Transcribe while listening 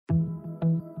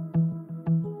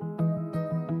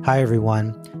Hi,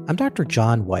 everyone. I'm Dr.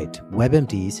 John White,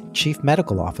 WebMD's Chief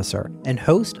Medical Officer and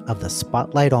host of the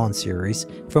Spotlight On series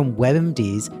from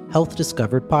WebMD's Health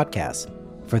Discovered podcast.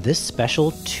 For this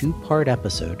special two-part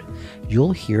episode,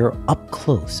 you'll hear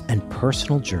up-close and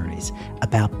personal journeys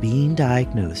about being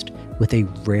diagnosed with a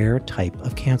rare type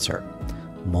of cancer,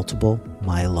 multiple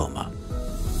myeloma.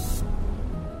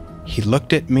 He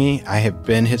looked at me. I have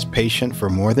been his patient for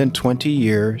more than 20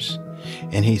 years.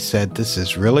 And he said, "This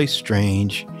is really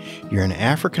strange. You're an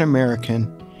African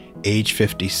American, age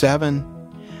 57.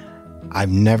 I've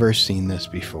never seen this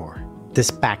before." This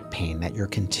back pain that you're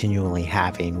continually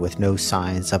having with no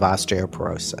signs of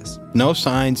osteoporosis. No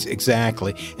signs,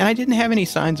 exactly. And I didn't have any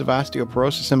signs of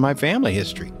osteoporosis in my family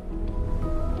history.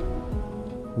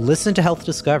 Listen to Health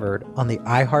Discovered on the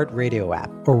iHeartRadio app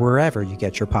or wherever you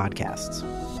get your podcasts.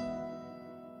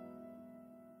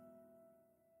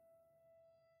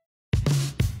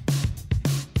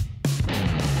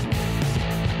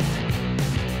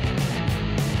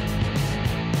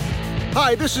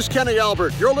 Hi, this is Kenny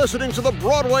Albert. You're listening to the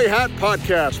Broadway Hat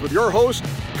Podcast with your host,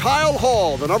 Kyle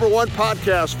Hall, the #1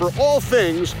 podcast for all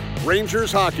things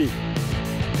Rangers hockey.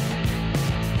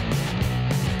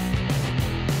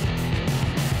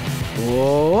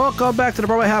 Welcome back to the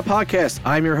Broadway Hat Podcast.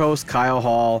 I'm your host, Kyle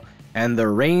Hall, and the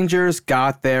Rangers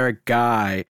got their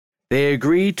guy. They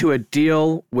agreed to a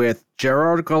deal with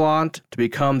Gerard Gallant to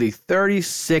become the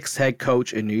 36th head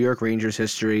coach in New York Rangers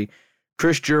history.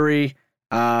 Chris Drury,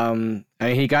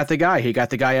 he got the guy. He got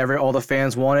the guy all the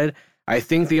fans wanted. I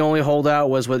think the only holdout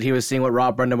was what he was seeing what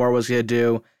Rob Brind'Amour was going to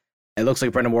do. It looks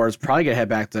like Brind'Amour is probably going to head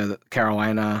back to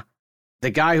Carolina. The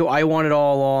guy who I wanted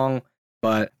all along,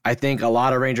 but I think a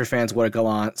lot of Ranger fans wanted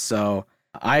Gallant. So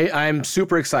I'm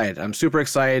super excited. I'm super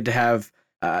excited to have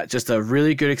just a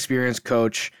really good experienced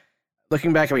coach.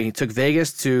 Looking back, he took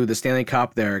Vegas to the Stanley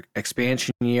Cup, their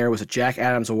expansion year, was a Jack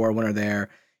Adams Award winner there.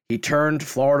 He turned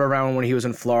Florida around when he was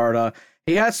in Florida.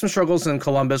 He had some struggles in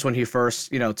Columbus when he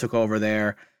first, took over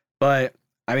there. But,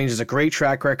 just a great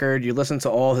track record. You listen to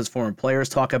all his former players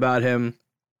talk about him.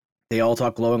 They all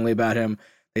talk glowingly about him.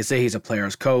 They say he's a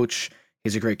player's coach.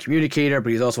 He's a great communicator,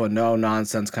 but he's also a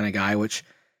no-nonsense kind of guy, which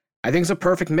I think is a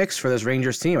perfect mix for this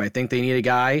Rangers team. I think they need a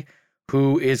guy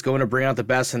who is going to bring out the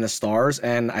best in the Stars.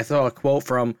 And I saw a quote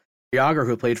from Yager,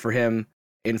 who played for him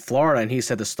in Florida, and he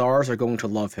said the Stars are going to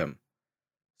love him.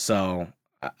 So,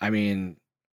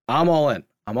 I'm all in.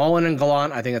 I'm all in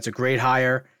Gallant. I think that's a great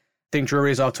hire. I think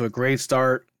Drury's off to a great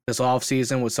start this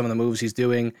offseason with some of the moves he's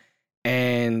doing.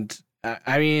 And,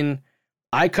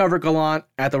 I covered Gallant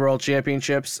at the World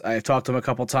Championships. I've talked to him a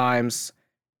couple times.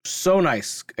 So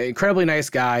nice. Incredibly nice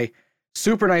guy.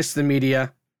 Super nice to the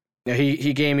media.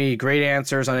 He gave me great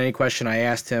answers on any question I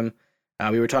asked him.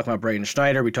 We were talking about Braden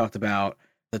Schneider. We talked about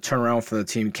the turnaround for the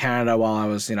Team Canada while I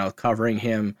was, covering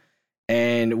him.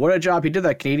 And what a job he did,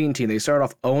 that Canadian team. They started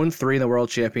off 0-3 in the World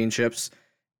Championships,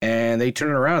 and they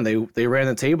turned it around. They ran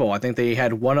the table. I think they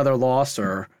had one other loss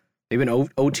or maybe an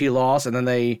OT loss, and then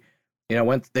they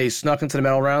snuck into the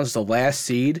medal rounds as the last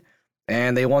seed,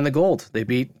 and they won the gold. They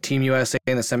beat Team USA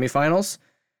in the semifinals.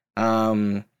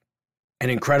 An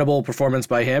incredible performance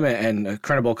by him and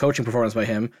incredible coaching performance by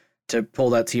him to pull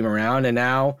that team around. And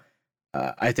now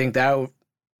I think that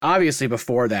obviously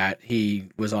before that he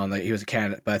was a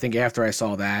candidate, but I think after I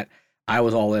saw that, I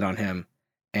was all in on him.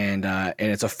 And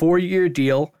it's a 4-year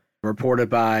deal reported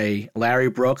by Larry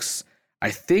Brooks.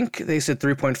 I think they said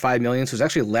 $3.5 million, so it's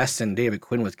actually less than David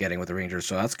Quinn was getting with the Rangers,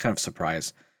 so that's kind of a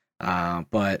surprise.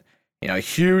 But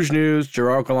huge news,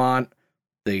 Gerard Gallant,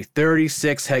 the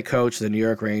 36th head coach of the New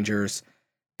York Rangers.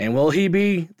 And will he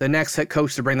be the next head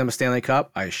coach to bring them a Stanley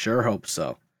Cup? I sure hope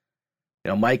so.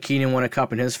 Mike Keenan won a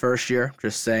cup in his first year,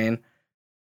 just saying.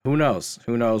 Who knows?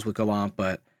 Who knows with Gallant,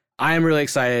 but I am really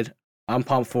excited. I'm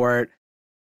pumped for it.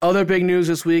 Other big news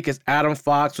this week is Adam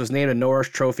Fox was named a Norris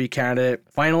Trophy candidate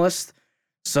finalist.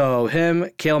 So him,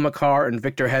 Cale Makar, and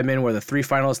Victor Hedman were the 3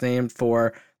 finalists named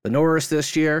for the Norris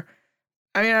this year.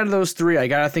 Out of those 3, I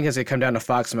got to think it's going to come down to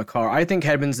Fox and Makar. I think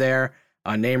Hedman's there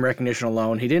on name recognition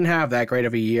alone. He didn't have that great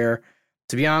of a year.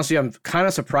 To be honest with you, I'm kind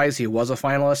of surprised he was a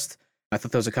finalist. I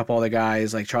thought there was a couple other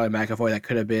guys like Charlie McAvoy that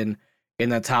could have been in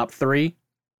the top 3.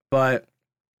 But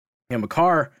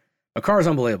Makar is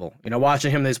unbelievable.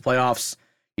 Watching him in these playoffs,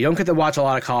 you don't get to watch a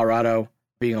lot of Colorado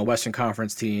being a Western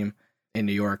Conference team in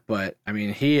New York, but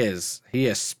he is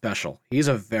special. He's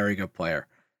a very good player.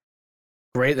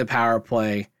 Great in the power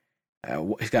play.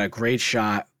 He's got a great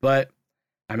shot, but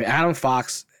Adam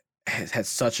Fox has had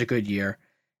such a good year,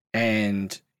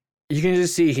 and you can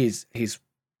just see he's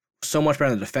so much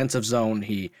better in the defensive zone.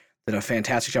 He did a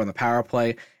fantastic job on the power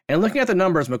play. And looking at the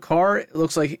numbers, Makar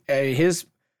looks like his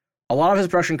a lot of his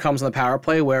production comes on the power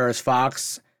play, whereas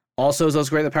Fox also does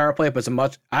great in the power play,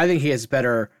 but I think he has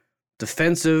better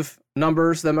defensive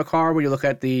numbers than Makar when you look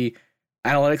at the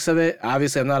analytics of it.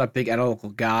 Obviously, I'm not a big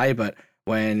analytical guy, but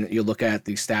when you look at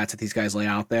the stats that these guys lay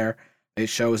out there, it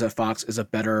shows that Fox is a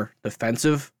better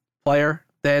defensive player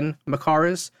than Makar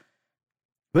is.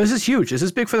 But this is huge. This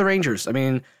is big for the Rangers. I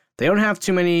mean, they don't have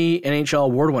too many NHL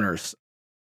award winners.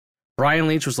 Brian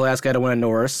Leetch was the last guy to win a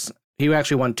Norris. He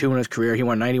actually won 2 in his career. He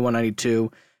won 91,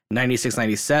 92, 96,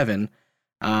 97.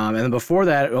 And then before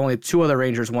that, only 2 other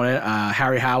Rangers won it.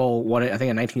 Harry Howell won it, I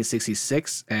think, in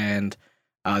 1966. And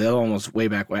the other one was way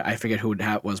back. I forget who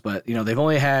it was. But, they've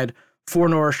only had 4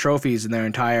 Norris trophies in their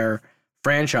entire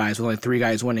franchise with only 3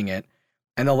 guys winning it.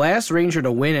 And the last Ranger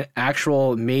to win an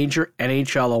actual major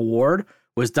NHL award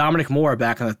was Dominic Moore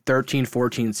back in the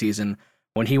 13-14 season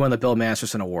when he won the Bill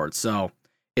Masterson Award. So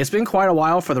it's been quite a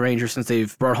while for the Rangers since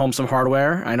they've brought home some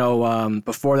hardware. I know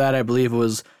before that, I believe it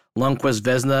was Lundqvist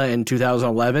Vezina in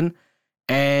 2011,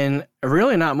 and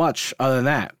really not much other than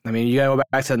that. I mean, you got to go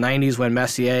back to the 90s when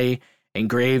Messier and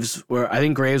Graves I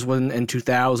think Graves won in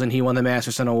 2000. He won the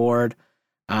Masterson Award.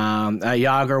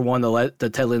 Yager won the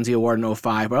Ted Lindsay Award in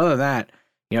 2005. But other than that,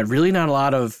 really not a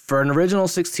lot of, for an original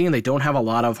 16, they don't have a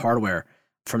lot of hardware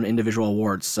from individual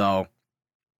awards. So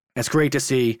it's great to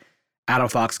see Adam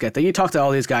Fox get that. You talk to all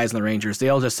these guys in the Rangers, they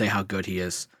all just say how good he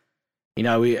is. We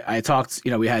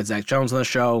had Zach Jones on the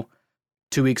show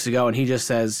 2 weeks ago, and he just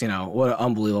says, what an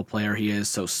unbelievable player he is.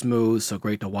 So smooth, so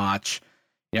great to watch.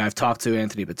 I've talked to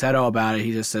Anthony Potato about it.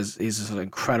 He just says he's just an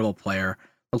incredible player.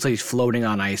 Looks like he's floating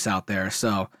on ice out there.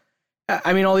 So,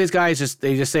 I mean, all these guys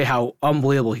they just say how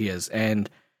unbelievable he is, and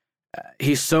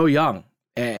he's so young.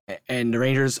 And the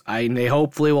Rangers, they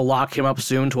hopefully will lock him up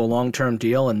soon to a long-term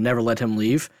deal and never let him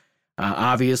leave.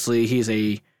 Obviously,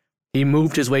 he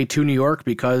moved his way to New York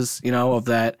because of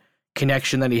that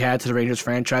connection that he had to the Rangers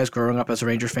franchise growing up as a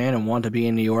Rangers fan and wanted to be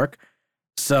in New York.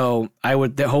 So I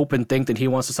would hope and think that he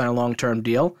wants to sign a long-term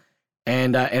deal,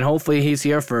 and hopefully he's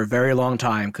here for a very long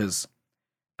time because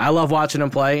I love watching him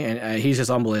play, and he's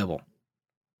just unbelievable.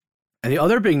 And the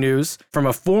other big news from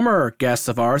a former guest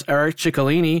of ours, Eric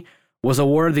Ciccolini, was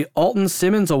awarded the Alton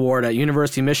Simmons Award at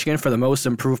University of Michigan for the most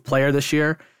improved player this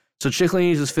year. So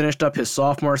Ciccolini just finished up his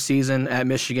sophomore season at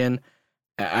Michigan.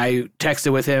 I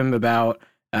texted with him about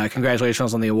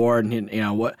congratulations on the award,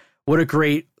 and what a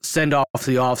great send-off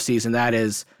to the offseason that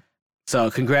is.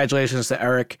 So congratulations to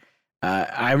Eric.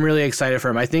 I'm really excited for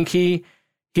him. I think he's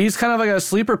kind of like a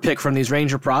sleeper pick from these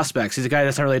Ranger prospects. He's a guy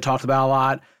that's not really talked about a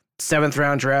lot.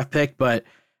 7th-round draft pick, but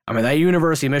I mean, that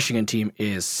University of Michigan team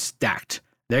is stacked.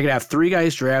 They're going to have 3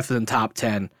 guys drafted in the top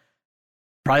 10.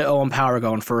 Probably Owen Power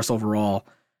going first overall.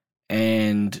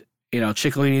 And,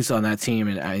 Ciccolini's on that team,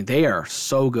 and I mean, they are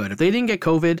so good. If they didn't get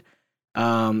COVID,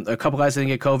 a couple guys didn't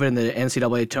get COVID in the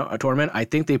NCAA tournament, I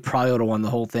think they probably would have won the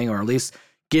whole thing, or at least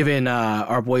given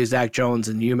our boy Zach Jones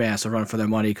and UMass a run for their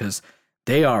money, because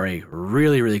they are a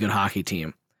really, really good hockey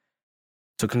team.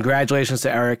 So congratulations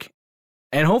to Eric.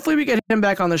 And hopefully we get him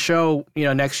back on the show,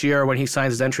 next year when he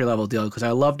signs his entry-level deal, because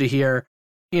I love to hear,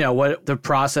 what the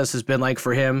process has been like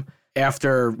for him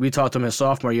after we talked to him his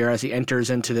sophomore year as he enters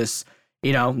into this,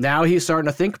 now he's starting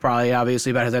to think probably,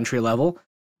 obviously, about his entry level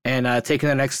and taking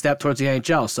the next step towards the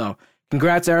NHL. So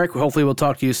congrats, Eric. Hopefully we'll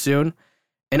talk to you soon.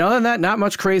 And other than that, not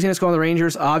much craziness going on the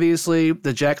Rangers. Obviously,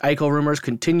 the Jack Eichel rumors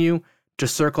continue to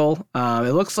circle.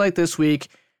 It looks like this week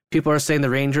people are saying the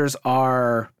Rangers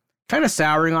are kind of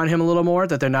souring on him a little more,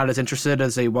 that they're not as interested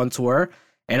as they once were.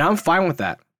 And I'm fine with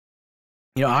that.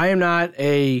 I am not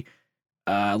a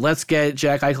let's get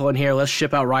Jack Eichel in here, let's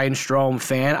ship out Ryan Strome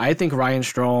fan. I think Ryan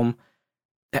Strome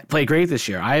played great this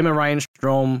year. I am a Ryan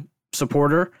Strome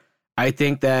supporter. I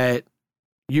think that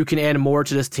you can add more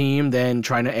to this team than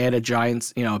trying to add a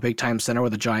giant, a big-time center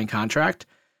with a giant contract.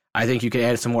 I think you could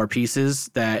add some more pieces.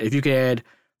 That if you could add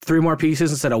 3 more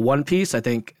pieces instead of 1 piece, I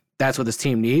think that's what this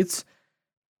team needs.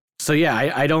 So,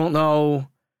 yeah, I don't know.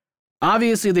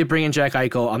 Obviously, if they bring in Jack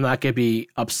Eichel, I'm not going to be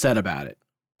upset about it.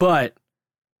 But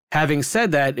having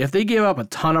said that, if they give up a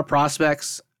ton of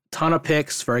prospects, ton of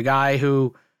picks for a guy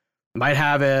who might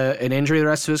have an injury the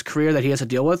rest of his career that he has to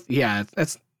deal with, yeah,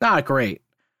 that's not great.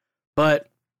 But,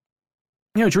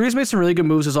 Drew's made some really good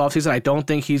moves this offseason. I don't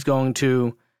think he's going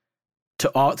to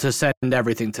send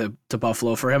everything to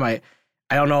Buffalo for him. I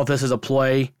don't know if this is a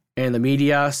ploy in the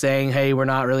media saying, hey, we're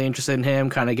not really interested in him,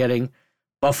 kind of getting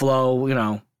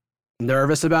Buffalo,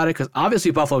 nervous about it, because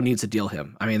obviously Buffalo needs to deal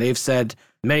him. I mean, they've said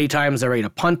many times they're ready to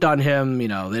punt on him. They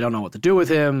don't know what to do with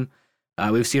him.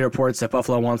 We've seen reports that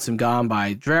Buffalo wants him gone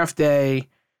by draft day.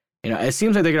 It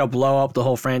seems like they're going to blow up the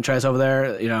whole franchise over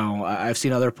there. I've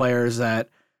seen other players that,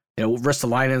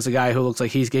 Ristolainen's a guy who looks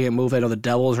like he's getting a move. I know the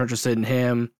Devils are interested in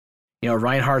him.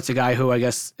 Reinhardt's a guy who I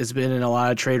guess has been in a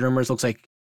lot of trade rumors. Looks like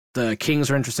the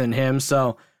Kings are interested in him.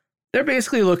 So they're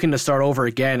basically looking to start over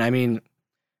again. I mean,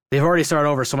 they've already started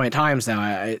over so many times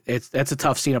now. That's a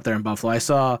tough scene up there in Buffalo. I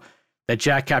saw that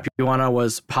Jack Capuano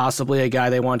was possibly a guy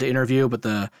they wanted to interview, but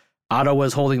the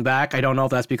Ottawa's holding back. I don't know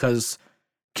if that's because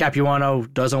Capuano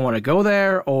doesn't want to go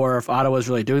there or if Ottawa's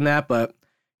really doing that. But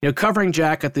covering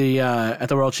Jack at the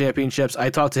World Championships, I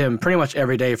talked to him pretty much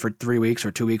every day for 3 weeks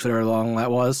or 2 weeks, whatever long that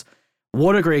was.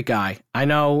 What a great guy. I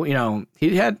know,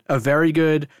 he had a very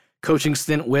good coaching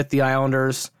stint with the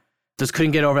Islanders. Just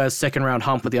couldn't get over that second round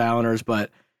hump with the Islanders,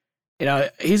 but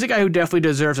he's a guy who definitely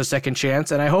deserves a second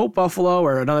chance, and I hope Buffalo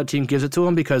or another team gives it to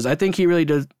him because I think he really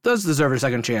does deserve a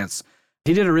second chance.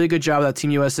 He did a really good job with that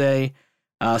Team USA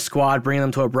squad, bringing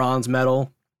them to a bronze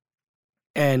medal.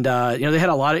 And, they had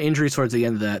a lot of injuries towards the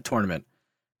end of that tournament.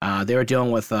 They were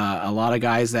dealing with a lot of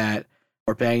guys that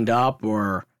were banged up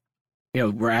or,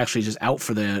 were actually just out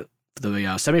for the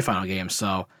semifinal game.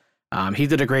 So he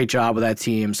did a great job with that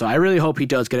team. So I really hope he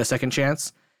does get a second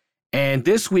chance. And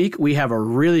this week we have a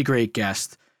really great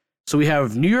guest. So we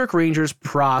have New York Rangers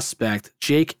prospect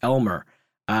Jake Elmer.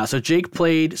 So Jake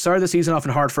started the season off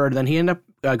in Hartford, then he ended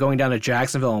up going down to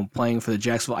Jacksonville and playing for the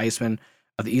Jacksonville Icemen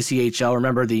of the ECHL.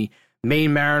 Remember, the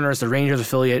Maine Mariners, the Rangers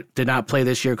affiliate, did not play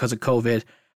this year because of COVID.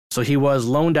 So he was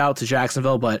loaned out to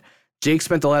Jacksonville, but Jake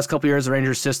spent the last couple of years in the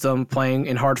Rangers system playing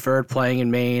in Hartford, playing in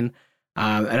Maine,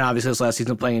 and obviously this last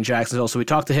season playing in Jacksonville. So we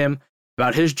talked to him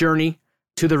about his journey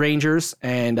to the Rangers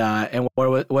and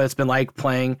what it's been like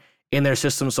playing in their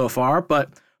system so far. But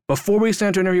before we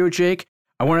start to interview with Jake,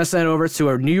 I want to send it over to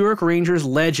our New York Rangers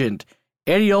legend,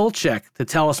 Eddie Olczyk, to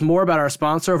tell us more about our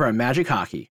sponsor over at Magic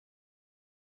Hockey.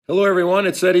 Hello, everyone.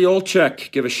 It's Eddie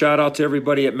Olczyk. Give a shout out to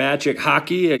everybody at Magic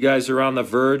Hockey. You guys are on the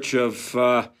verge of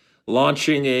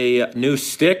launching a new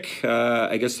stick.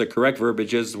 I guess the correct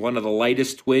verbiage is one of the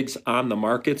lightest twigs on the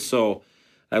market. So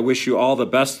I wish you all the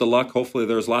best of luck. Hopefully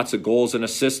there's lots of goals and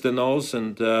assists in those.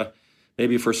 And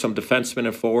maybe for some defensemen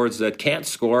and forwards that can't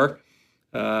score,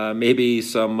 maybe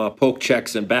some poke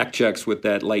checks and back checks with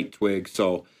that light twig.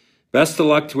 So best of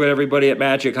luck to everybody at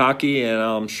Magic Hockey, and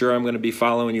I'm sure I'm going to be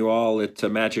following you all at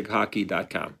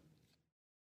magichockey.com.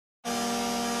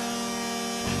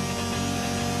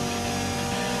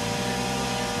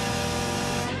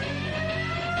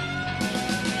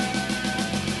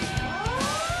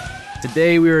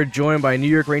 Today we are joined by New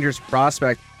York Rangers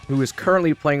prospect who is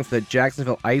currently playing for the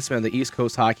Jacksonville Icemen of the East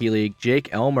Coast Hockey League,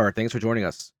 Jake Elmer. Thanks for joining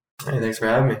us. Hey, thanks for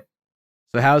having me.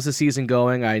 So how's the season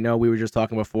going? I know we were just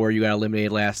talking before you got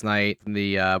eliminated last night from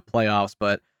the playoffs,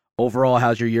 but overall,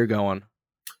 how's your year going?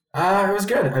 It was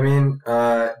good. I mean,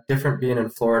 different being in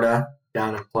Florida,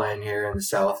 down and playing here in the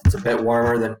South. It's a bit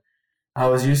warmer than I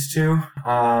was used to,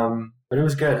 but it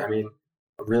was good. I mean,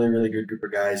 a really, really good group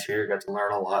of guys here. Got to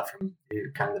learn a lot from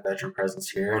kind of the veteran presence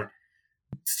here. And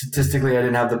statistically, I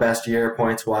didn't have the best year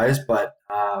points-wise, but,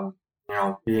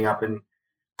 being up in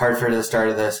Hartford at the start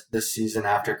of this season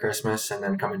after Christmas and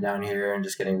then coming down here and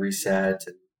just getting reset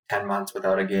and 10 months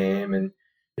without a game and,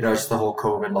 just the whole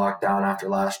COVID lockdown after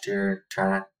last year,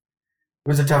 it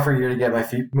was a tougher year to get my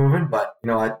feet moving, but,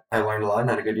 I learned a lot and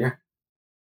had a good year.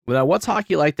 Well, what's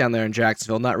hockey like down there in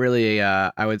Jacksonville? Not really,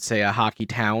 I would say, a hockey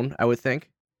town, I would think.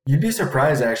 You'd be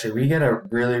surprised, actually. We get a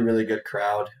really, really good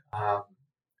crowd.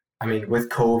 With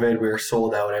COVID, we were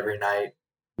sold out every night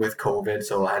with COVID,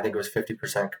 so I think it was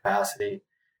 50% capacity.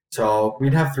 So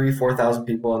we'd have 3,000-4,000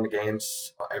 people in the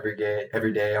games every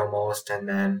day almost, and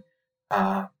then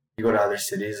you go to other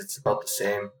cities, it's about the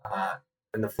same.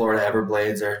 And the Florida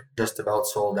Everblades are just about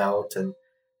sold out, and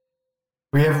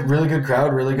we have a really good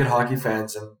crowd, really good hockey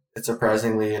fans, and it's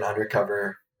surprisingly an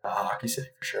undercover hockey city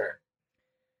for sure.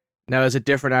 Now, is it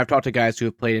different? I've talked to guys who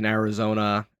have played in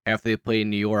Arizona after they played in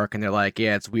New York, and they're like,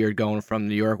 yeah, it's weird going from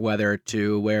New York weather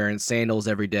to wearing sandals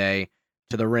every day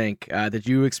to the rink. Did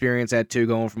you experience that too,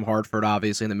 going from Hartford,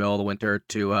 obviously in the middle of the winter,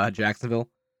 to Jacksonville?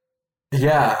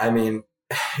 Yeah,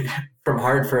 from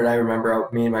Hartford, I remember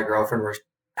me and my girlfriend were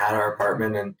at our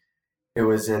apartment, and it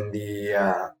was in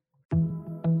the...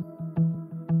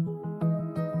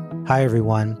 Hi,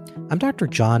 everyone. I'm Dr.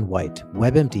 John White,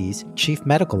 WebMD's Chief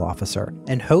Medical Officer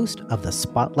and host of the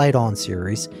Spotlight On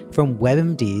series from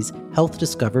WebMD's Health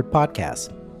Discovered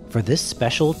podcast. For this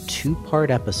special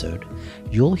 2-part episode,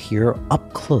 you'll hear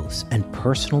up-close and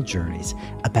personal journeys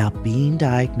about being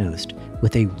diagnosed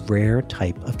with a rare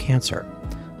type of cancer,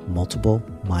 multiple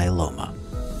myeloma.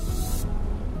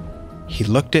 He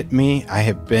looked at me. I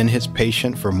have been his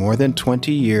patient for more than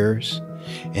 20 years.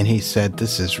 And he said,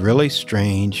 "This is really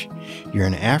strange. You're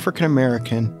an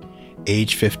African-American,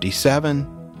 age 57.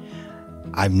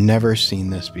 I've never seen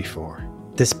this before.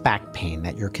 This back pain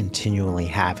that you're continually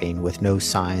having with no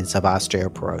signs of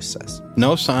osteoporosis.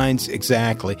 No signs,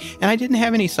 exactly. And I didn't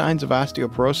have any signs of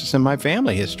osteoporosis in my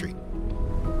family history.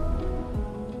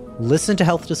 Listen to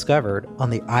Health Discovered on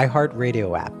the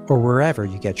iHeartRadio app or wherever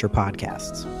you get your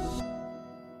podcasts.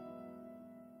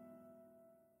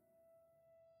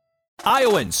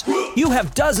 Iowans, you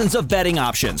have dozens of betting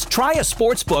options. Try a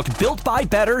sports book built by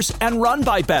bettors and run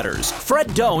by bettors.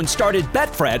 Fred Doan started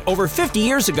Betfred over 50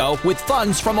 years ago with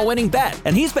funds from a winning bet,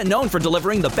 and he's been known for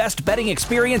delivering the best betting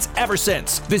experience ever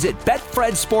since. Visit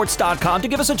betfredsports.com to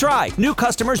give us a try. New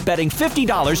customers betting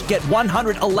 $50 get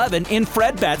 111 in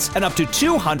Fred bets and up to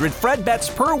 200 Fred bets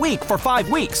per week for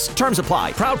 5 weeks. Terms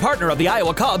apply. Proud partner of the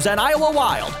Iowa Cubs and Iowa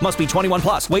Wild. Must be 21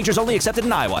 plus. Wagers only accepted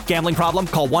in Iowa. Gambling problem?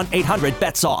 Call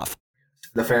 1-800-BETS-OFF.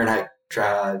 The Fahrenheit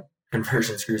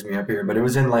conversion screws me up here, but it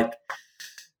was in like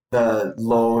the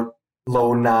low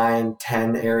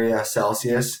 9-10 area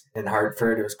Celsius in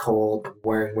Hartford. It was cold. I'm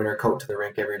wearing winter coat to the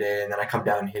rink every day, and then I come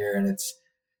down here and it's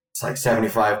like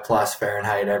 75 plus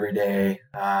Fahrenheit every day.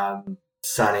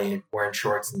 Sunny, wearing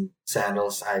shorts and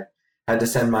sandals. I had to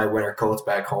send my winter coats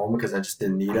back home because I just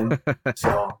didn't need them.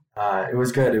 So it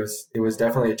was good. It was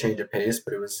definitely a change of pace,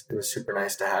 but it was super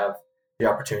nice to have the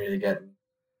opportunity to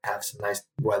have some nice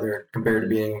weather compared to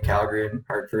being in Calgary and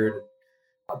Hartford and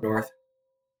up north.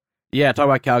 Yeah, talk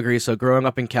about Calgary. So growing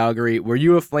up in Calgary, were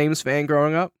you a Flames fan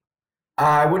growing up?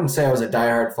 I wouldn't say I was a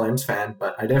diehard Flames fan,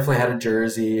 but I definitely had a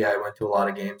jersey. I went to a lot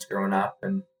of games growing up,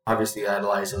 and obviously I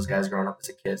idolized those guys growing up as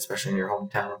a kid, especially in your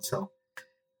hometown. So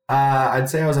I'd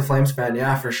say I was a Flames fan,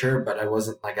 yeah, for sure, but I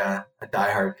wasn't like a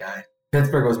diehard guy.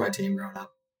 Pittsburgh was my team growing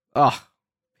up. Oh,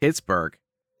 Pittsburgh.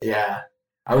 Yeah.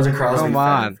 I was a Crosby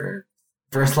fan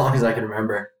for as long as I can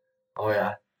remember. Oh,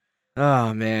 yeah.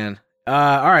 Oh, man.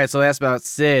 All right, so that's about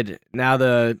Sid. Now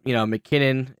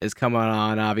McKinnon is coming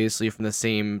on, obviously, from the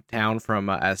same town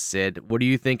as Sid. What do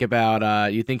you think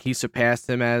about, you think he surpassed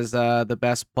him as the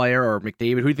best player, or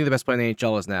McDavid? Who do you think the best player in the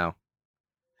NHL is now?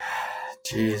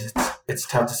 Jeez, it's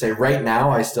tough to say. Right now,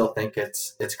 I still think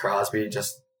it's Crosby.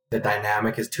 Just the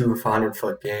dynamic, his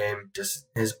 200-foot game, just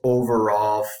his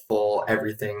overall full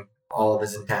everything, all of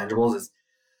his intangibles.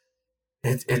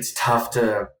 It's tough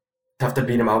to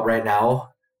beat him out right now.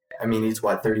 I mean, he's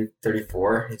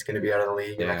 34. He's going to be out of the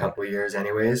league in a couple of years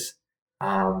anyways.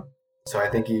 So I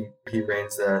think he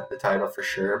reigns the title for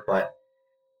sure. But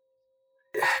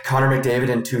Connor McDavid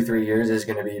in 2-3 years is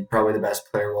going to be probably the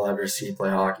best player we'll ever see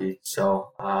play hockey. So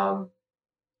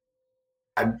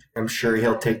I'm sure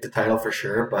he'll take the title for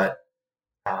sure. But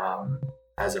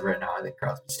as of right now, I think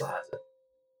Crosby still has it.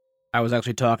 I was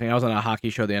on a hockey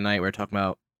show the other night. We were talking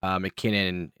about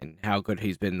McKinnon and how good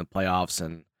he's been in the playoffs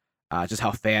and just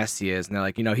how fast he is. And they're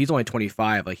like, he's only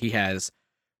 25. Like, he has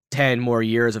 10 more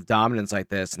years of dominance like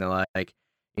this. And they're like,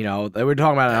 they were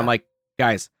talking about it. And I'm like,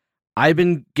 guys, I've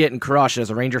been getting crushed as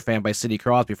a Ranger fan by Sidney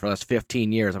Crosby for the last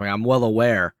 15 years. I'm well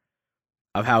aware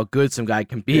of how good some guy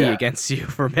can be against you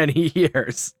for many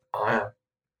years. Oh, yeah.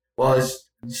 Well, it's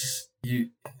just,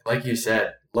 like you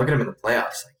said, look at him in the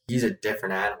playoffs. Like, he's a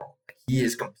different animal. Like, he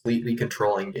is completely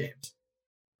controlling games.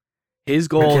 His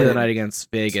goal the night against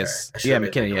Vegas,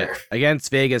 McKinnon, against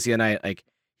Vegas the other night, like,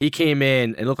 he came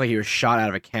in and looked like he was shot out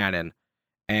of a cannon,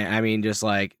 and I mean, just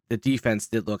like the defense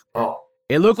did look. Oh,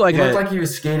 it looked like he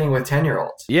was skating with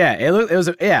 10-year-olds.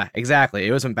 Yeah, exactly.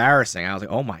 It was embarrassing. I was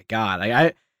like, oh my god,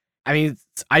 I mean,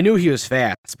 I knew he was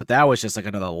fast, but that was just like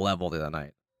another level the other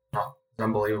night. Oh, it's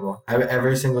unbelievable.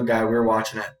 Every single guy we were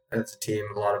watching it as a team,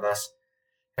 a lot of us,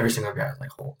 every single guy was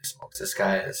like, holy smokes, this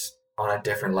guy is on a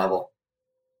different level.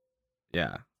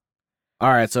 Yeah. All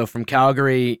right, so from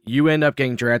Calgary, you end up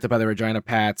getting drafted by the Regina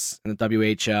Pats in the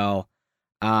WHL.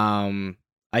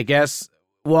 I guess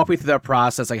walk me through that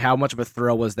process. Like, how much of a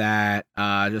thrill was that?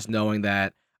 Just knowing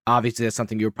that obviously that's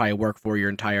something you would probably work for your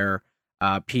entire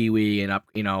Pee-wee and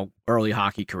early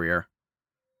hockey career.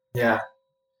 Yeah.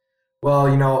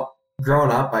 Well,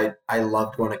 growing up, I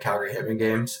loved going to Calgary Hitmen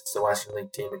games. It's the Western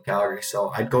League team in Calgary,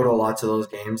 so I'd go to lots of those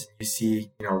games. And you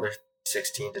see, there's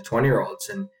 16 to 20-year-olds,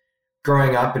 and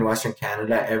growing up in Western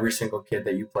Canada, every single kid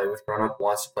that you play with growing up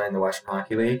wants to play in the Western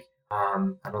Hockey League.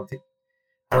 I don't think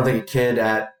a kid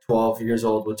at 12 years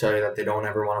old will tell you that they don't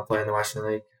ever want to play in the Western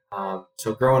League.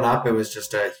 So growing up, it was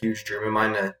just a huge dream of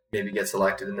mine to maybe get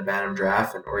selected in the Bantam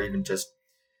draft or even just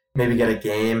maybe get a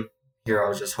game. Here I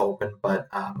was just hoping, but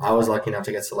I was lucky enough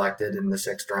to get selected in the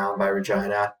 6th round by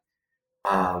Regina.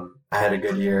 I had a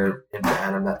good year in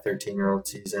Bantam that 13-year-old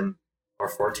season or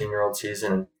 14-year-old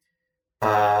season.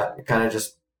 It kind of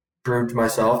just proved to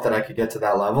myself that I could get to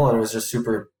that level, and it was just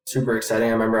super, super exciting.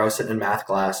 I remember I was sitting in math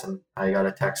class and I got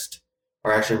a text,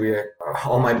 or actually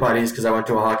all my buddies, because I went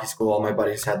to a hockey school, all my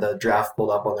buddies had the draft pulled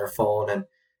up on their phone, and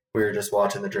we were just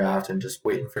watching the draft and just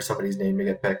waiting for somebody's name to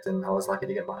get picked, and I was lucky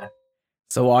to get mine.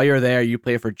 So while you're there, you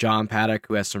play for John Paddock,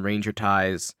 who has some Ranger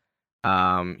ties.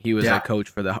 He was a coach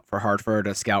for Hartford,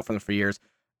 a scout for them for years.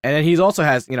 And then he also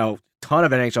has, ton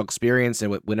of NHL experience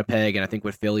with Winnipeg and I think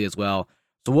with Philly as well.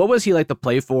 So what was he like to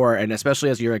play for, and especially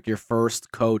as your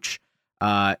first coach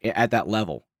at that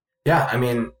level? Yeah, I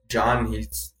mean, John,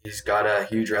 he's got a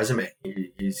huge resume.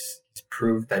 He's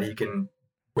proved that he can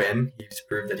win. He's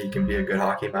proved that he can be a good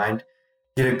hockey mind.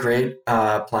 He had a great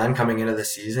plan coming into the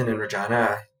season in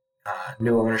Regina.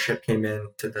 New ownership came in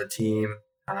to the team,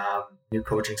 new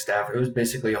coaching staff. It was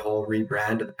basically a whole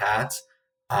rebrand of the Pats.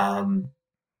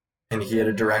 And he had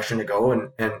a direction to go,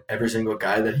 and every single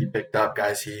guy that he picked up,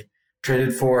 guys he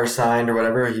traded for, signed, or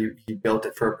whatever, he built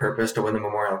it for a purpose to win the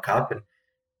Memorial Cup. And,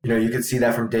 you could see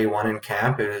that from day one in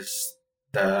camp. It was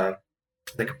the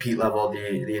compete level,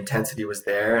 the intensity was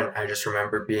there. And I just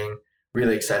remember being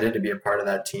really excited to be a part of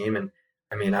that team. And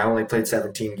I mean, I only played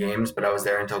 17 games, but I was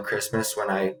there until Christmas when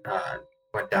I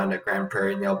went down to Grand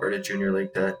Prairie in the Alberta Junior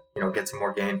League to, get some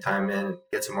more game time in,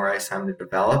 get some more ice time to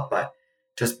develop. But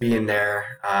just being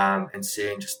there and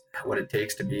seeing just what it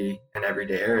takes to be an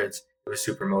everydayer, it was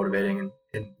super motivating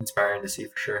and inspiring to see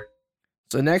for sure.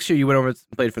 So next year you went over and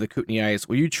played for the Kootenay Ice.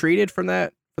 Were you traded from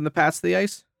the Pats to the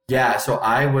Ice? Yeah, so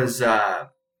I was,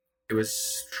 it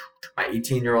was my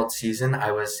 18-year-old season.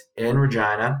 I was in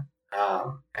Regina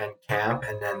and camp,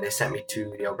 and then they sent me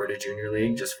to the Alberta Junior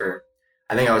League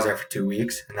I think I was there for 2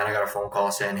 weeks, and then I got a phone call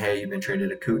saying, hey, you've been traded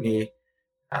to Kootenay,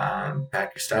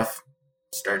 pack your stuff,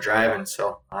 start driving.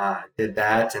 So I did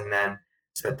that, and then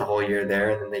spent the whole year there,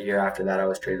 and then the year after that I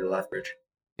was traded to Lethbridge.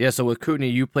 Yeah, so with Kootenay,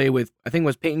 you played with, I think,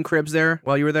 was Peyton Krebs there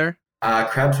while you were there?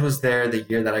 Krebs was there the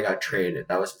year that I got traded.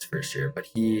 That was his first year. But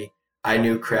I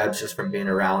knew Krebs just from being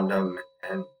around him.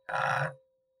 And I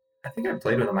think I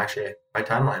played with him, actually. My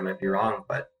timeline might be wrong,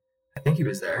 but I think he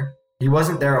was there. He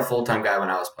wasn't there a full-time guy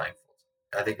when I was playing.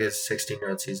 I think his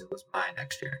 16-year-old season was my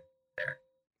next year there.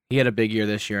 He had a big year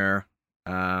this year,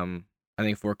 I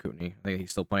think, for Kootenay. I think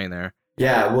he's still playing there.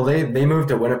 Yeah, well, they moved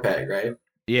to Winnipeg, right?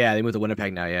 Yeah, they moved to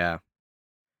Winnipeg now, yeah.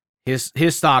 His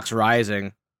stock's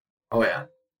rising. Oh yeah,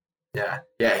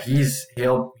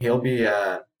 he'll be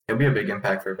a big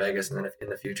impact for Vegas in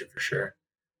the future for sure.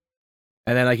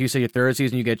 And then, like you said, your third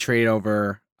season you get traded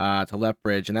over to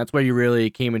Lethbridge, and that's where you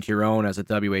really came into your own as a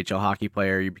WHL hockey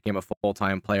player. You became a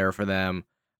full-time player for them.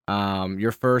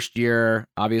 Your first year,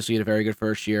 obviously, you had a very good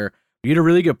first year. You had a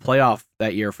really good playoff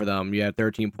that year for them. You had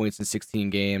 13 points in 16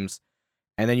 games,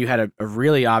 and then you had a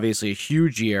really obviously a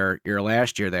huge year your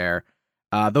last year there.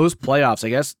 Those playoffs, I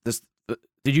guess,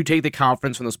 did you take the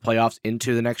confidence from those playoffs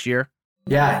into the next year?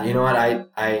 Yeah, you know what? I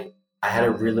had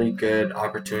a really good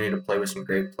opportunity to play with some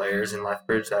great players in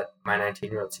Lethbridge that my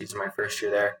 19-year-old season, my first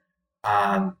year there.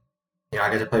 I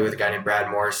got to play with a guy named Brad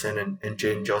Morrison and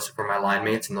Jaden Joseph were my line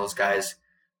mates, and those guys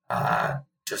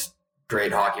just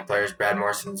great hockey players. Brad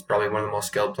Morrison's probably one of the most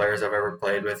skilled players I've ever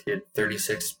played with. He had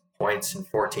 36 points in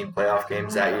 14 playoff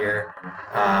games that year.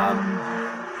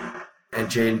 And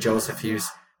Jaden Joseph,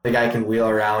 the guy can wheel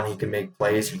around, he can make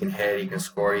plays, he can hit, he can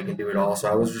score, he can do it all.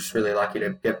 So I was just really lucky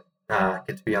to get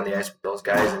to be on the ice with those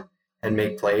guys and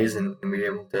make plays and be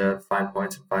able to find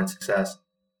points and find success.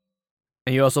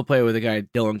 And you also play with a guy,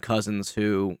 Dylan Cousins,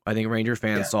 who I think Ranger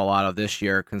fans saw a lot of this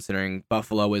year, considering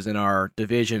Buffalo is in our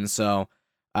division. So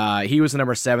he was the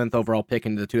number 7th overall pick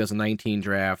into the 2019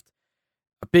 draft.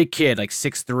 A big kid, like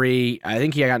 6'3". I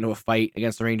think he got into a fight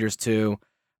against the Rangers too.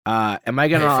 Am I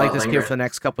gonna like this kid for the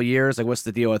next couple of years? Like, what's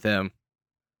the deal with him?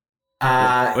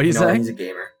 What do you say? He's a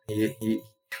gamer.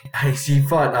 He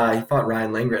fought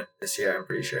Ryan Lindgren this year. I'm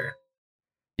pretty sure.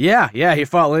 Yeah, he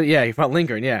fought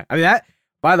Lindgren. Yeah, I mean that.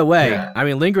 By the way, I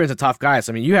mean Lindgren's a tough guy.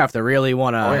 So I mean you have to really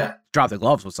want to drop the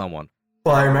gloves with someone.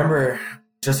 Well, I remember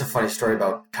just a funny story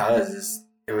about Cuz is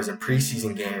it was a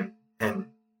preseason game and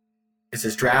it's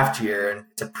his draft year and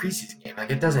it's a preseason game.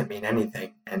 Like it doesn't mean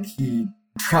anything, and he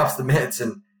drops the mitts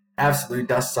and absolutely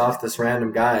dusts off this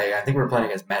random guy. I think we were playing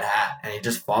against Matt Hatt, and he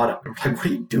just fought him. I'm like, what are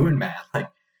you doing, Matt? Like,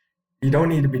 you don't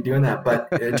need to be doing that. But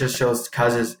it just shows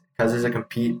Cuz is a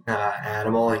compete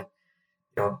animal. He,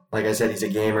 like I said, he's a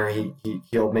gamer.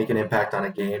 He'll make an impact on a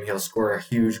game. He'll score a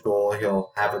huge goal.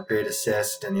 He'll have a great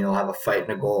assist, and he'll have a fight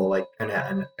and a goal, like and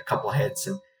a couple hits.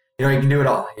 And he can do it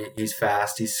all. He's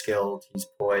fast. He's skilled. He's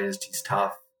poised. He's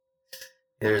tough.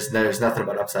 There's nothing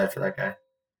but upside for that guy.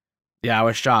 Yeah, I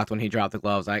was shocked when he dropped the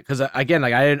gloves. Because again,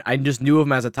 like I just knew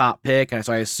him as a top pick, and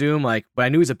so I assumed but I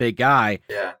knew he's a big guy.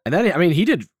 Yeah. And then I mean he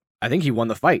did I think he won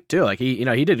the fight too. Like he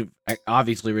did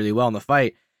obviously really well in the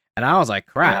fight. And I was like,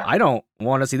 crap, I don't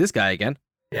want to see this guy again.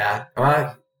 Yeah.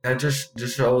 Well, that just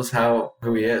shows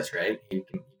who he is, right? He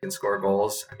can score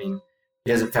goals. I mean,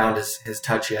 he hasn't found his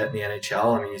touch yet in the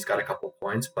NHL. I mean, he's got a couple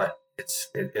points, but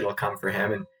it'll come for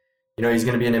him. And, he's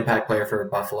going to be an impact player for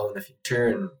Buffalo in the future,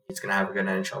 and he's going to have a good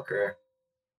NHL career.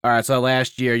 All right, so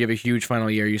last year, you have a huge final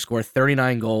year. You scored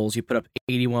 39 goals. You put up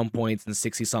 81 points in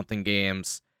 60-something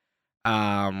games.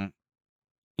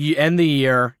 You end the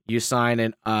year, you sign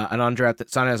as an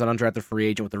undrafted free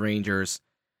agent with the Rangers.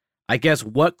 I guess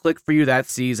what clicked for you that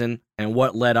season, and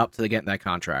what led up to getting that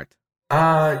contract?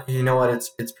 You know what?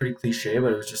 It's pretty cliche,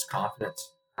 but it was just confidence.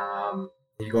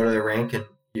 You go to the rink, and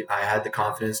I had the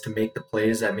confidence to make the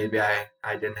plays that maybe I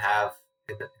didn't have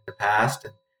in the past.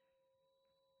 And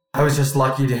I was just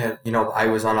lucky to have, I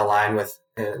was on a line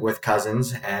with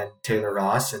Cousins and Taylor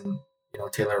Ross, and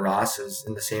Taylor Ross is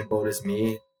in the same boat as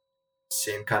me,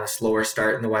 same kind of slower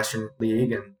start in the Western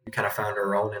League, and we kind of found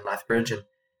our own in Lethbridge, and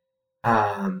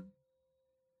I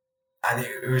think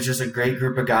it was just a great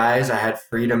group of guys. I had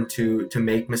freedom to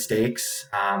make mistakes.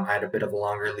 I had a bit of a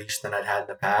longer leash than I'd had in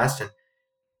the past, and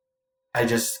I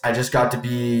just got to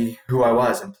be who I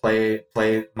was and play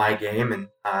my game, and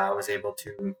I was able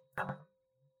to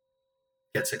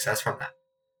get success from that.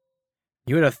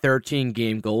 You had a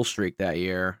 13-game goal streak that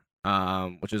year,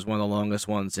 which is one of the longest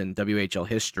ones in WHL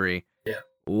history. Yeah.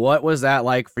 What was that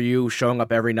like for you, showing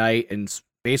up every night and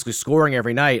basically scoring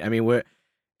every night? I mean,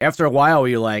 after a while, were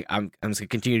you like, I'm just going to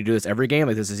continue to do this every game?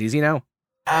 Like, this is easy now?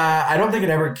 I don't think it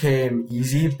ever came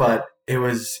easy, but it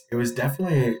was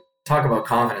definitely, talk about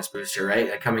confidence booster, right?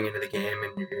 Like coming into the game,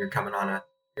 and you're coming on a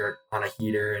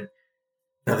heater, and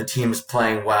the team's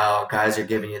playing well, guys are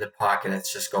giving you the puck, and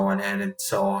it's just going in. And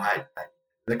so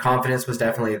the confidence was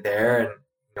definitely there, and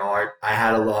I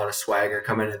had a lot of swagger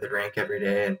coming into the rink every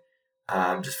day,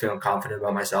 and just feeling confident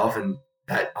about myself, and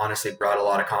that honestly brought a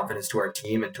lot of confidence to our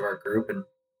team and to our group. And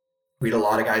we had a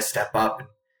lot of guys step up, and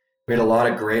we had a lot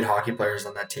of great hockey players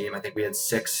on that team. I think we had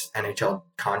 6 NHL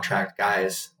contract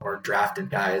guys or drafted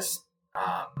guys.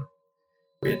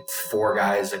 We had 4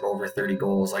 guys like over 30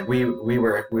 goals. Like we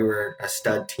were a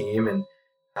stud team, and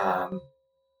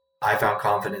I found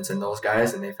confidence in those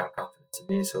guys, and they found confidence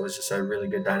in me. So it was just a really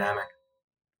good dynamic.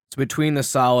 So between the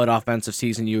solid offensive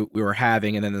season we were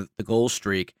having and then the goal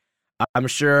streak, I'm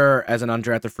sure as an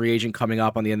undrafted free agent coming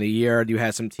up on the end of the year, you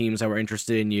had some teams that were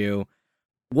interested in you.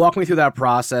 Walk me through that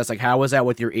process. Like, how was that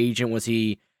with your agent? Was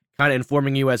he kind of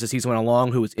informing you as the season went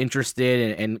along who was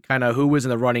interested, and kind of who was in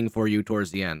the running for you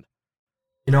towards the end?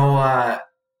 I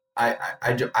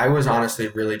was honestly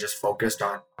really just focused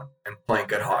on playing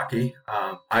good hockey.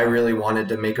 I really wanted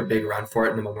to make a big run for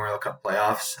it in the Memorial Cup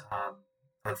playoffs.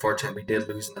 Unfortunately, we did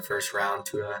lose in the first round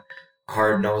to a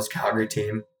hard-nosed Calgary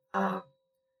team.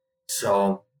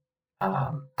 So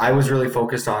I was really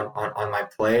focused on my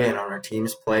play and on our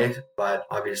team's play. But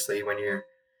obviously, when you're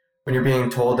being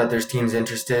told that there's teams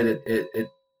interested, it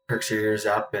perks your ears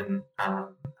up. And I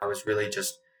was really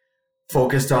just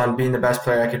focused on being the best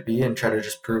player I could be, and try to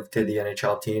just prove to the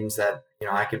NHL teams that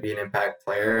I could be an impact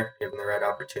player given the right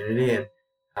opportunity. And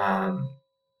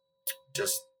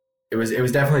it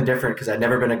was definitely different, because I'd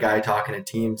never been a guy talking to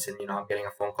teams, and I'm getting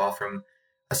a phone call from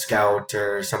a scout,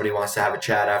 or somebody wants to have a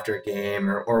chat after a game,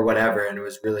 or whatever. And it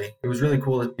was really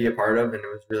cool to be a part of, and it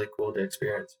was really cool to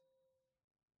experience.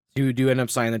 You do end up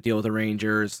signing the deal with the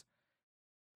Rangers.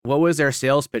 What was their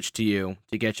sales pitch to you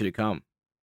to get you to come?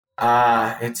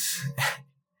 It's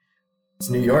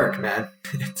New York, man.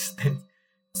 It's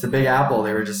the Big Apple.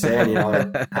 They were just saying,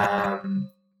 how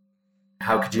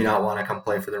could you not want to come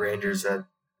play for the Rangers at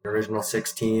the original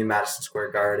 16, Madison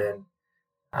Square Garden?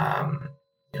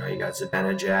 You got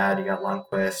Zibanejad, you got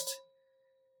Lundqvist.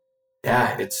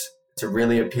 Yeah, it's a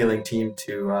really appealing team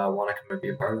to want to come and be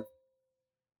a part of.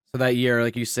 So that year,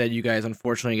 like you said, you guys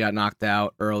unfortunately got knocked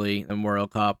out early in the Memorial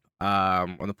Cup,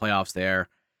 on the playoffs there.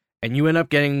 And you end up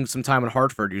getting some time in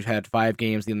Hartford. You had 5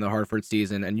 games in the Hartford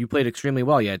season, and you played extremely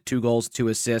well. You had 2 goals, 2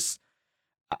 assists.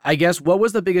 I guess, what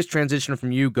was the biggest transition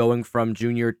from you going from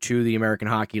junior to the American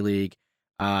Hockey League?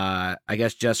 I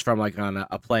guess just from like on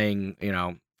a playing,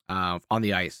 on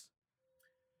the ice.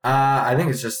 I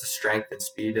think it's just the strength and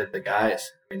speed of the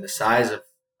guys. I mean, the size of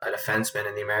a defenseman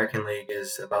in the American League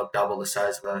is about double the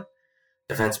size of a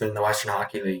defenseman in the Western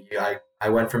Hockey League. I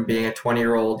went from being a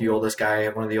 20-year-old, the oldest guy,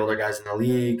 one of the older guys in the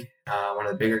league, one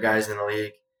of the bigger guys in the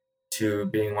league, to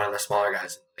being one of the smaller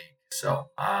guys in the league. So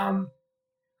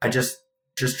I just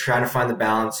trying to find the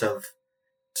balance of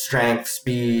strength,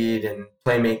 speed, and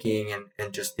playmaking,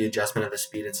 and just the adjustment of the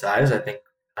speed and size. I think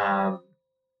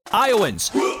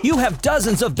Iowans, you have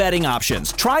dozens of betting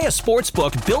options. Try a sports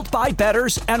book built by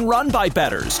bettors and run by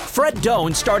bettors. Fred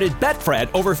Doan started Betfred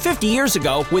over 50 years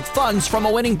ago with funds from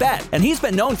a winning bet, and he's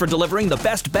been known for delivering the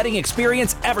best betting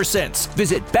experience ever since.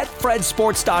 Visit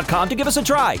betfredsports.com to give us a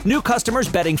try. New customers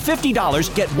betting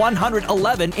 $50 get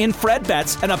 111 in Fred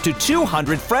bets and up to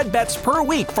 200 Fred bets per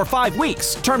week for 5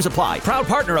 weeks. Terms apply. Proud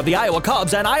partner of the Iowa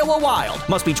Cubs and Iowa Wild.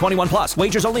 Must be 21 plus.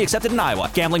 Wagers only accepted in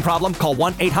Iowa. Gambling problem? Call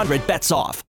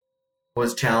 1-800-BETS-OFF.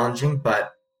 Was challenging,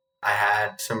 but I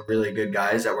had some really good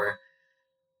guys that were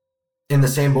in the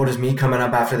same boat as me coming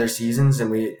up after their seasons,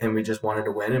 and we just wanted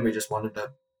to win, and we just wanted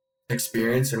to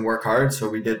experience and work hard. So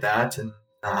we did that, and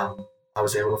I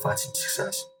was able to find some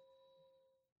success.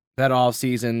 That off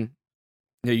season,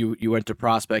 you went to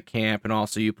prospect camp, and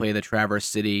also you played the Traverse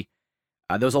City.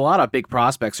 There was a lot of big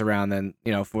prospects around then,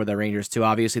 for the Rangers too.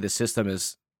 Obviously, the system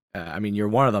is, you're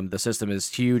one of them. The system is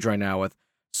huge right now with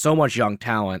so much young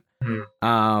talent.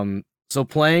 So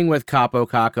playing with Kaapo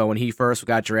Kakko when he first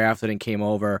got drafted and came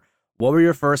over, what were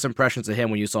your first impressions of him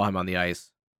when you saw him on the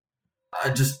ice?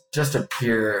 Just a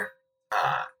pure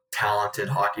talented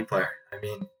hockey player. I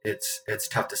mean, it's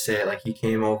tough to say. Like, he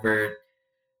came over,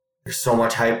 there's so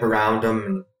much hype around him,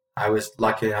 and I was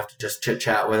lucky enough to just chit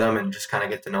chat with him and just kind of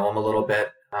get to know him a little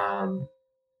bit,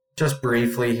 just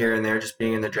briefly here and there, just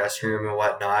being in the dressing room and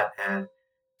whatnot. And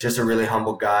just a really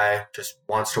humble guy, just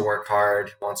wants to work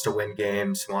hard, wants to win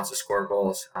games, wants to score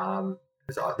goals.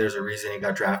 There's a reason he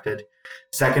got drafted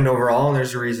second overall, and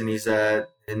there's a reason he's in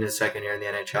his second year in the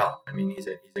NHL. I mean, he's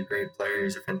a great player.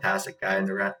 He's a fantastic guy in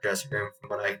the dressing room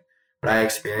from what I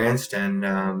experienced, and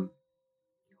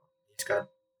he's got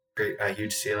a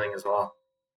huge ceiling as well.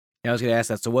 Yeah, I was going to ask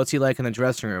that. So what's he like in the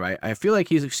dressing room? I feel like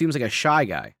he seems like a shy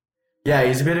guy. Yeah,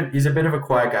 he's a bit of a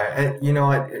quiet guy. And you know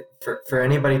what? For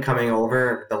anybody coming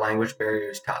over, the language barrier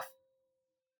is tough.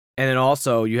 And then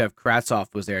also you have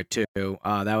Kravtsov was there too.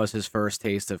 That was his first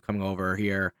taste of coming over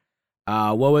here.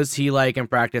 What was he like in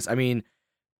practice? I mean,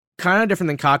 kind of different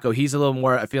than Kakko. He's a little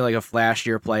more, I feel like, a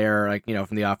flashier player, like,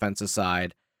 from the offensive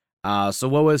side. So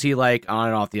what was he like on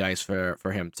and off the ice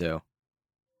for him too?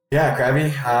 Yeah,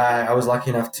 Kravy. I was lucky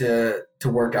enough to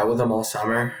work out with him all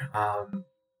summer.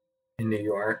 In New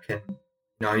York, and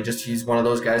he's one of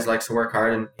those guys who likes to work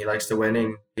hard and he likes to win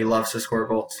and he loves to score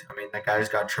goals. I mean, that guy's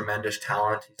got tremendous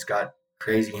talent. He's got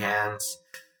crazy hands.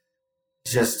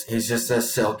 He's just a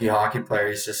silky hockey player.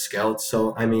 He's just skilled.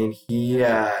 So I mean, he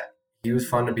was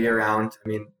fun to be around. I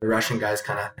mean, the Russian guys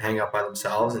kind of hang out by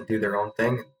themselves and do their own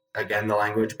thing. Again, the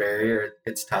language barrier,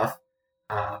 it's tough.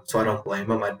 So I don't blame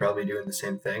him. I'd probably be doing the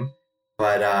same thing.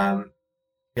 But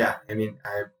yeah, I mean,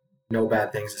 I no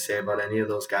bad things to say about any of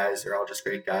those guys. They're all just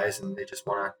great guys, and they just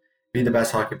want to be the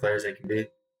best hockey players they can be.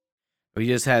 We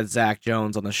just had Zach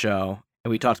Jones on the show,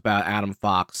 and we talked about Adam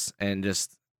Fox, and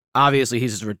just obviously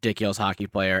he's just a ridiculous hockey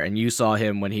player, and you saw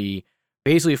him when he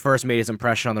basically first made his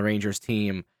impression on the Rangers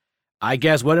team. I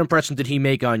guess, what impression did he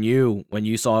make on you when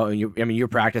you saw, you're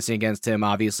practicing against him,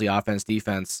 obviously offense,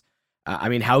 defense.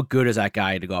 How good is that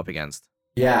guy to go up against?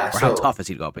 Yeah. Or how tough is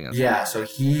he to go up against? Yeah. So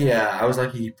I was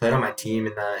lucky he played on my team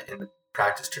in the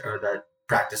practice or the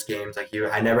practice games.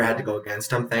 I never had to go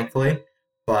against him, thankfully.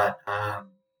 But I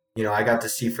got to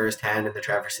see firsthand in the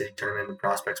Traverse City tournament, the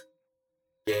prospects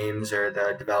games or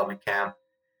the development camp,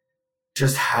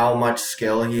 just how much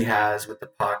skill he has with the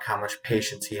puck, how much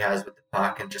patience he has with the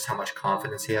puck, and just how much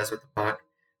confidence he has with the puck.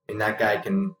 I mean, that guy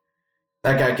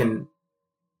can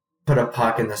put a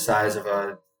puck in the size of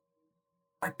a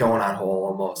donut hole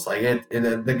almost.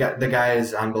 The guy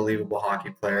is an unbelievable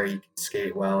hockey player. He can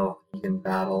skate well. He can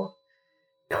battle.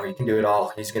 He can do it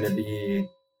all. He's going to be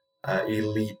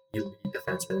elite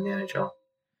defenseman in the NHL.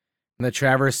 In the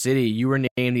Traverse City, you were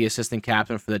named the assistant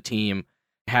captain for the team.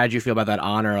 How did you feel about that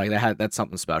honor? That's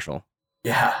something special.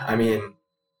 Yeah, I mean,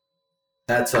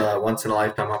 that's a once in a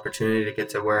lifetime opportunity to get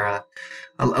to wear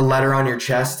a letter on your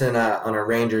chest and on a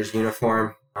Rangers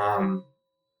uniform.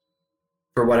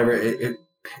 For whatever it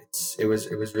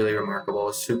was really remarkable. It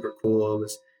was super cool.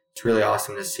 It's really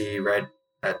awesome to see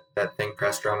that thing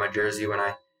pressed around my jersey when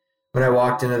I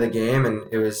walked into the game,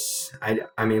 and it was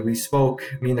we spoke,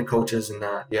 me and the coaches and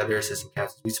the other assistant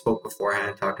captains, we spoke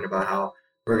beforehand talking about how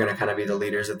we're going to kind of be the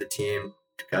leaders of the team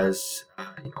because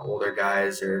older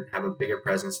guys or have a bigger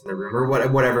presence in the room or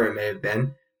whatever it may have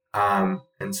been.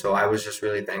 And so I was just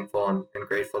really thankful and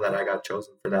grateful that I got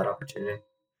chosen for that opportunity.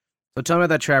 So tell me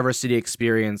about that Traverse City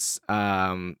experience.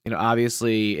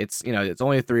 Obviously it's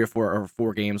only 3 or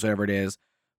 4 games, whatever it is,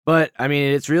 but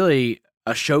it's really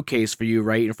a showcase for you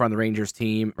right in front of the Rangers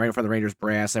team, right in front of the Rangers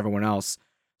brass, everyone else.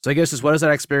 So I guess just what is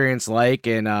that experience like?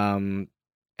 And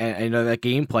that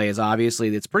gameplay is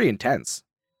obviously, it's pretty intense.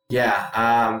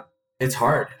 Yeah, it's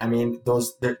hard. I mean,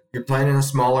 you're playing in a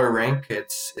smaller rink.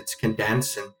 It's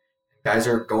condensed, and guys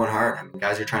are going hard. I mean,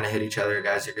 guys are trying to hit each other.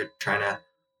 Guys are trying to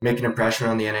make an impression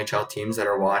on the NHL teams that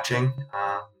are watching.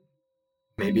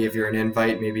 Maybe if you're an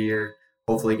invite, maybe you're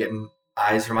hopefully getting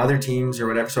eyes from other teams or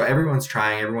whatever. So everyone's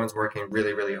trying. Everyone's working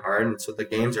really, really hard, and so the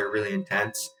games are really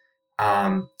intense.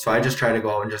 So I just try to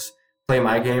go out and just play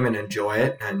my game and enjoy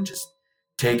it, and just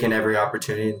take in every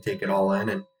opportunity and take it all in,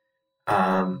 and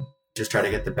just try to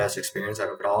get the best experience out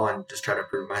of it all and just try to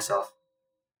prove myself.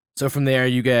 So from there,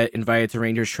 you get invited to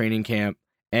Rangers training camp,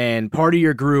 and part of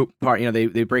your group,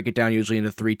 they break it down usually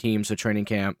into 3 teams of training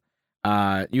camp.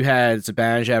 You had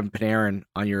Zibanejad and Panarin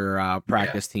on your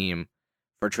practice team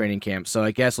for training camp. So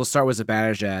I guess we'll start with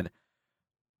Zibanejad.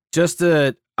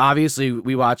 Obviously,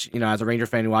 we watch, as a Ranger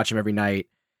fan, we watch him every night,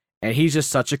 and he's just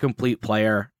such a complete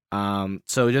player.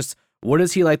 So just what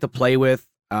does he like to play with?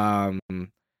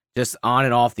 Just on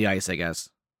and off the ice, I guess.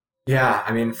 Yeah,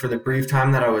 I mean, for the brief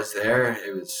time that I was there,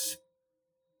 it was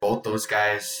both those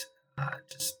guys.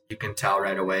 Just you can tell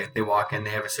right away. They walk in, they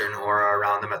have a certain aura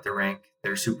around them at the rink.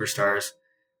 They're superstars.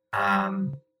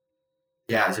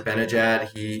 Zibanejad,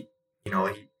 he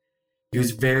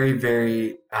was very,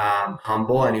 very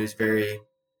humble, and he was very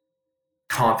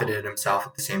confident in himself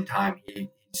at the same time.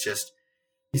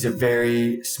 He's a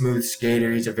very smooth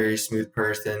skater. He's a very smooth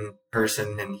person,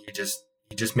 and he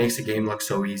just makes the game look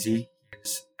so easy.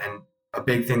 And a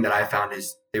big thing that I found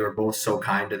is they were both so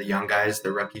kind to the young guys,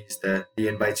 the rookies, the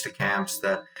invites to camps,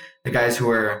 the guys who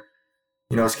were,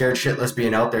 scared shitless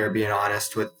being out there, being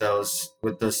honest with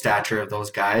the stature of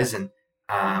those guys. And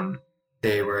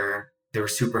they were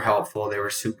super helpful. They were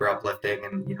super uplifting,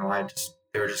 and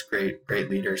they were just great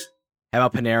leaders. How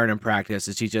about Panarin in practice?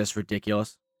 Is he just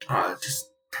ridiculous?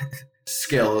 Just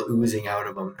skill oozing out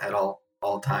of him at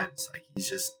all times. Like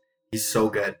he's so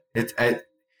good.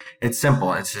 It's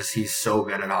simple. It's just he's so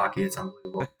good at hockey. It's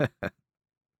unbelievable.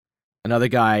 Another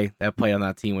guy that played on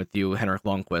that team with you, Henrik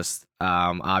Lundqvist.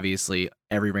 Obviously,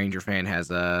 every Ranger fan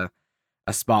has a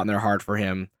spot in their heart for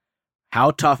him.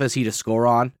 How tough is he to score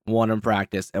on, in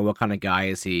practice, and what kind of guy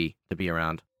is he to be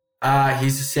around?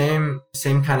 He's the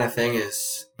same kind of thing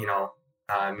as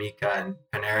Mika and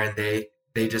Panarin.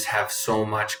 They just have so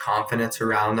much confidence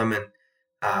around them, and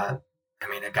a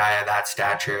guy of that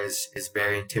stature is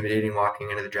very intimidating walking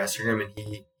into the dressing room, and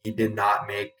he did not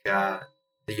make the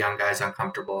young guys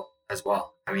uncomfortable as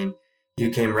well. I mean, he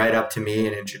came right up to me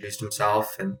and introduced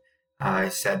himself, and I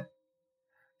said,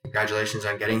 "Congratulations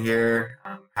on getting here.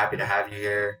 I'm happy to have you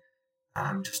here.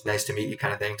 Just nice to meet you,"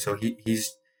 kind of thing. So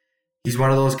he's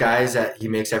one of those guys that he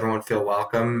makes everyone feel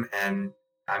welcome, and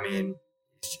I mean,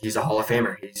 he's a Hall of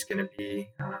Famer. He's gonna be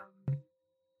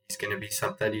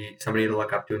somebody to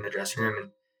look up to in the dressing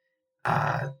room,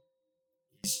 and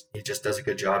he just does a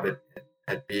good job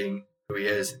at being who he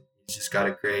is. He's just got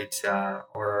a great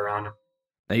aura around him.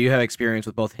 Now you have experience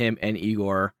with both him and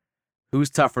Igor. Who's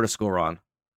tougher to score on?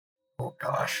 Oh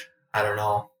gosh, I don't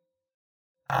know.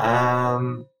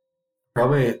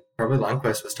 Probably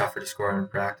Lundqvist was tougher to score on in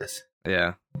practice.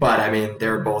 Yeah, but I mean, they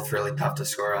were both really tough to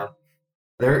score on.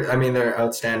 They're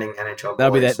outstanding NHL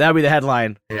players. That'll be the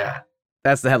headline. Yeah.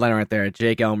 That's the headline right there.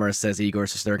 Jake Elmer says Igor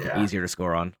Shesterkin easier to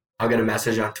score on. I'll get a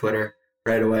message on Twitter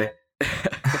right away.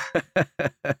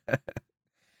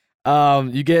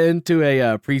 You get into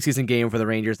a preseason game for the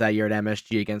Rangers that year at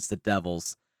MSG against the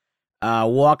Devils.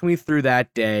 Walk me through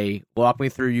that day. Walk me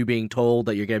through you being told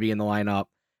that you're going to be in the lineup.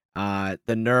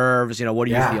 The nerves, what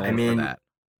are you feeling for that?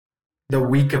 The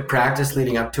week of practice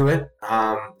leading up to it,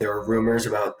 there were rumors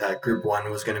about that Group 1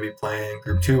 was going to be playing,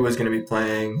 Group 2 was going to be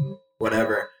playing,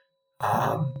 whatever.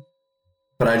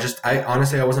 But I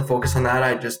honestly, I wasn't focused on that.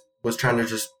 I just was trying to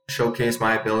just showcase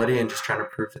my ability and just trying to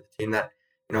prove to the team that,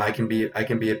 I can be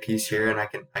a piece here, and I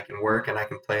can work and I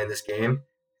can play in this game.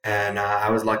 And I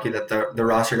was lucky that the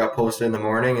roster got posted in the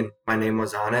morning and my name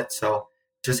was on it. So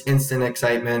just instant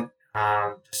excitement,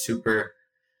 just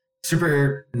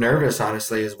super nervous,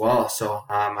 honestly, as well. So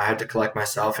I had to collect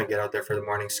myself and get out there for the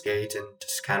morning skate and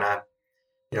just kind of,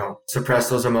 suppress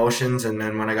those emotions. And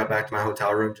then when I got back to my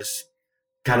hotel room, just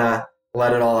kind of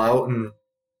let it all out and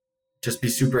just be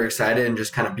super excited and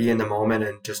just kind of be in the moment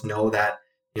and just know that,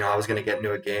 I was going to get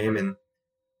into a game. And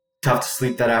tough to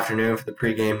sleep that afternoon for the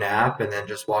pregame nap. And then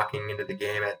just walking into the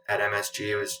game at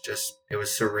MSG, it was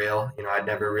surreal. I'd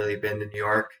never really been to New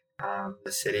York,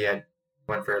 the city. I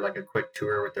went for like a quick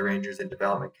tour with the Rangers in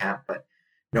development camp, but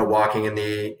walking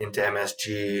into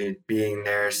MSG, being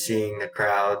there, seeing the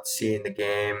crowd, seeing the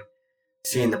game,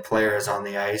 seeing the players on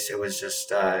the ice, it was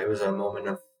just it was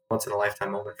a once in a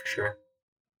lifetime moment for sure.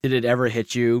 Did it ever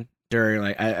hit you during,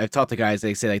 like, I've talked to guys,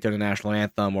 they say, like, during the national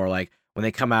anthem, or like when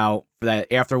they come out for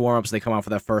that after warm-ups, they come out for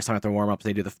that first time after warm-ups,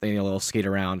 they do the thing, a little skate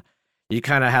around. You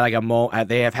kind of had like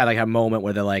they have had like a moment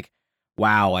where they're like,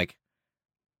 wow, like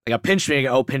a pinch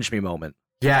me moment.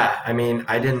 Yeah, I mean,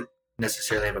 I didn't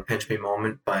necessarily have a pinch me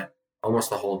moment, but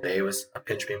almost the whole day was a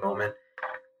pinch me moment.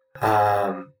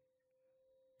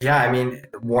 Yeah, I mean,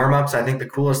 warm-ups, I think the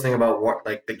coolest thing about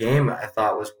the game, I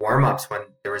thought, was warm-ups, when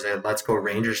there was a "Let's Go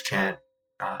Rangers" chant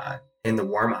in the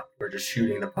warm-up. We're just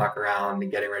shooting the puck around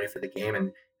and getting ready for the game,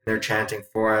 and they're chanting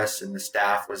for us, and the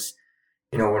staff was,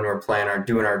 when we're playing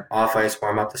doing our off-ice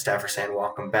warm-up, the staff are saying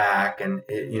 "Welcome back," and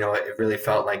it really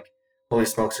felt like, holy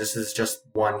smokes, this is just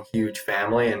one huge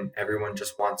family, and everyone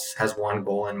just has one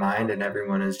goal in mind, and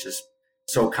everyone is just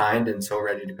so kind and so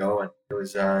ready to go, and it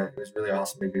was really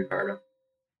awesome to be a part of.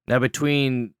 Now,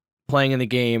 between playing in the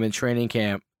game and training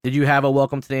camp, did you have a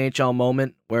welcome to the NHL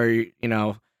moment where,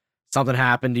 something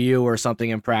happened to you or something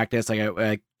in practice?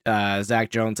 Like Zach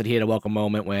Jones said he had a welcome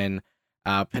moment when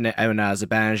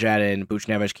Zibanejad and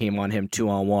Buchnevich came on him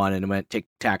 2-on-1 and went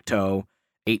tic-tac-toe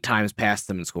 8 times past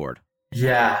them and scored.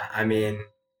 Yeah, I mean,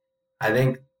 I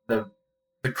think the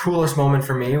coolest moment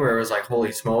for me, where it was like,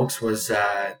 holy smokes, was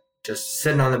just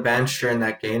sitting on the bench during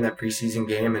that game, that preseason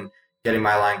game, and getting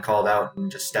my line called out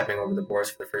and just stepping over the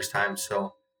boards for the first time.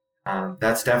 So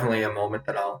that's definitely a moment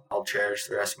that I'll cherish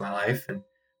the rest of my life, and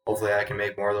hopefully I can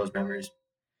make more of those memories.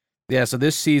 Yeah, so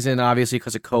this season, obviously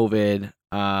because of COVID,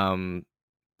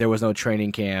 there was no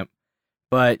training camp,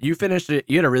 but you finished it.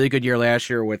 You had a really good year last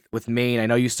year with Maine. I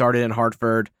know you started in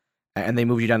Hartford, and they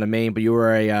moved you down to Maine, but you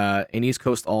were an East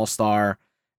Coast All-Star,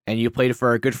 and you played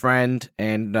for a good friend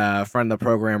and friend of the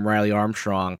program, Riley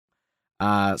Armstrong.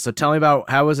 So tell me about,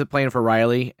 how was it playing for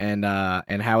Riley, and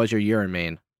how was your year in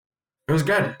Maine? It was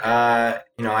good.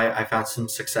 I found some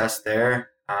success there.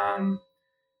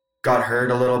 Got hurt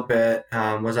a little bit,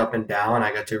 was up and down.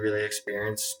 I got to really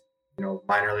experience,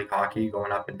 minor league hockey,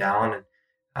 going up and down,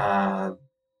 and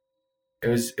it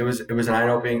was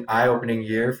an eye-opening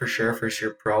year for sure. First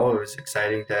year pro, it was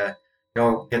exciting to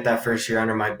get that first year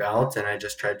under my belt, and I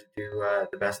just tried to do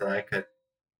the best that I could.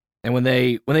 And when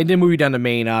they did move you down to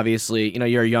Maine, obviously,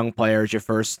 you're a young player. It's your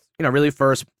first, really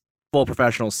first full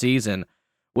professional season.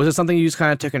 Was it something you just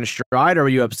kind of took in stride, or were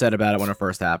you upset about it when it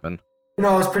first happened?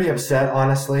 I was pretty upset,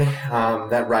 honestly.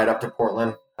 That ride up to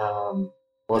Portland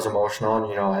was emotional,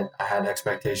 and I had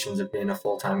expectations of being a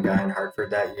full-time guy in Hartford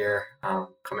that year,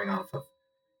 coming off of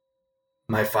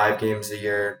my 5 games a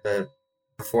year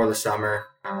before the summer.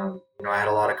 I had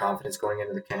a lot of confidence going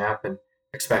into the camp and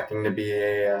expecting to be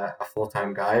a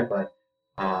full-time guy, but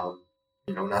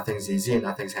nothing's easy and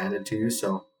nothing's handed to you.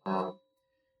 So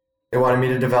they wanted me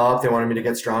to develop. They wanted me to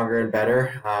get stronger and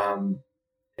better.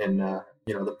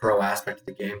 The pro aspect of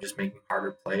the game, just making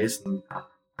harder plays. And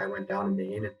I went down to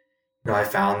Maine, and I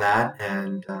found that,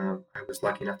 and I was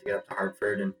lucky enough to get up to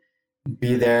Hartford and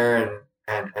be there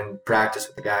and practice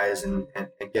with the guys and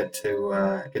get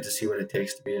to see what it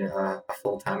takes to be a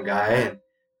full-time guy,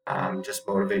 and just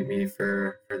motivate me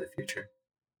for the future.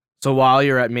 So while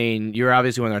you're at Maine, you're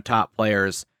obviously one of their top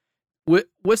players.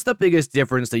 What's the biggest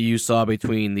difference that you saw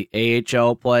between the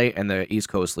AHL play and the East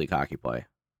Coast League hockey play?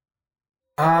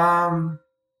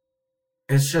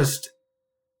 It's just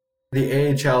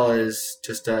the AHL is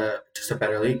just a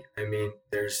better league. I mean,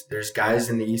 there's guys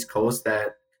in the East Coast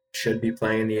that should be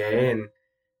playing in the A, and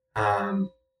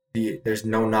there's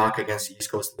no knock against the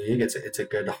East Coast League. It's a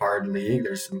good, hard league.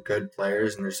 There's some good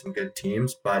players and there's some good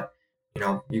teams, but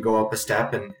you go up a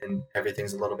step and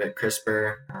everything's a little bit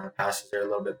crisper. Passes are a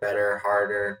little bit better,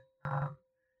 harder.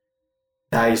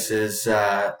 The ice is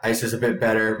a bit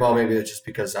better. Well, maybe it's just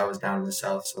because I was down in the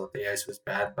south, so the ice was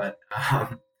bad. But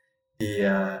it's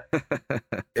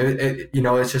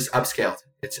just upscaled.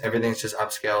 Everything's just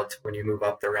upscaled when you move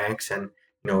up the ranks, and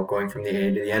going from the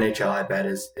A to the NHL, I bet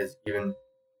is even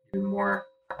more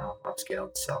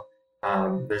upscaled. So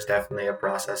there's definitely a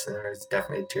process, and there's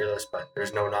definitely a tier list, but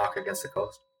there's no knock against the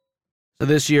coast. So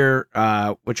this year,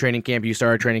 with training camp, you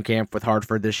started training camp with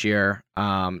Hartford this year.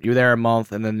 You were there a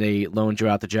month, and then they loaned you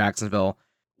out to Jacksonville.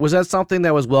 Was that something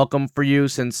that was welcome for you,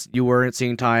 since you weren't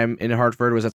seeing time in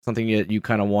Hartford? Was that something that you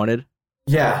kind of wanted?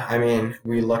 Yeah, I mean,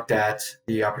 we looked at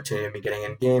the opportunity of me getting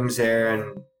in games there,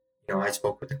 and I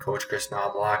spoke with the coach, Chris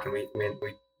Knobloch, and we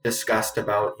discussed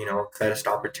about best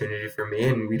opportunity for me,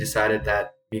 and we decided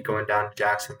that me going down to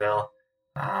Jacksonville,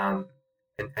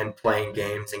 and playing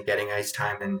games and getting ice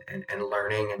time and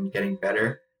learning and getting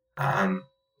better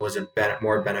was a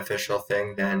more beneficial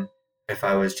thing than if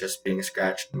I was just being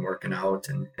scratched and working out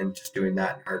and just doing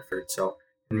that in Hartford. So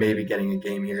maybe getting a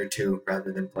game here too,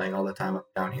 rather than playing all the time up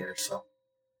down here. So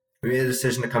we made a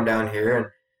decision to come down here, and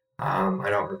I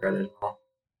don't regret it at all.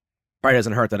 Probably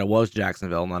doesn't hurt that it was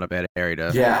Jacksonville, not a bad area to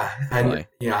and play.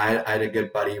 I had a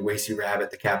good buddy, Wasey Rabbit,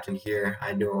 the captain here.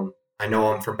 I know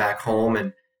him from back home,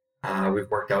 and we've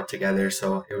worked out together.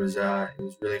 So it was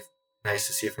really nice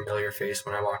to see a familiar face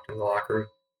when I walked in the locker room.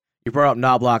 You brought up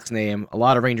Knobloch's name. A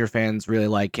lot of Ranger fans really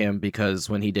like him because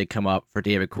when he did come up for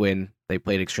David Quinn, they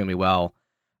played extremely well.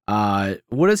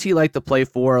 What does he like to play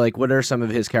for? Like, what are some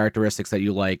of his characteristics that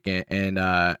you like, and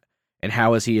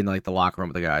how is he in like the locker room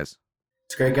with the guys?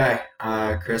 He's a great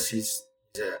guy. Chris, he's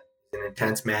an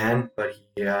intense man, but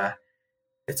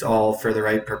it's all for the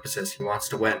right purposes. He wants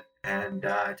to win, and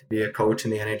to be a coach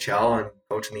in the NHL and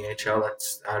coach in the NHL,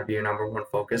 that's would be your number one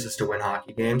focus, is to win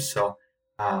hockey games. So,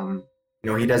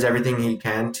 he does everything he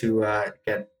can to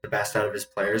get the best out of his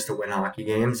players to win hockey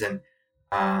games, and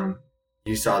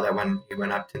you saw that when he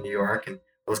went up to New York and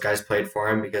those guys played for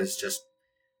him, because just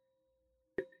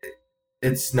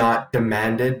it's not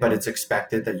demanded, but it's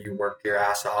expected that you work your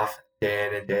ass off day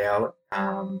in and day out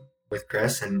with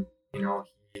Chris. And,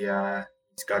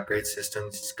 he's got great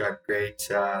systems. He's got great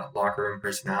locker room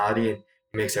personality, and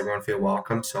he makes everyone feel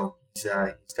welcome. So he's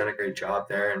done a great job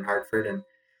there in Hartford, and,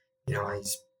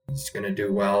 he's going to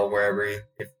do well wherever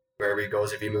he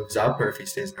goes, if he moves up or if he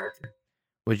stays in Hartford.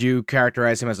 Would you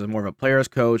characterize him as more of a player's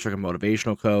coach, like a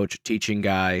motivational coach, a teaching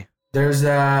guy?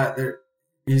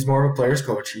 He's more of a player's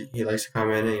coach. He likes to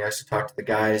come in and he likes to talk to the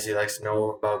guys. He likes to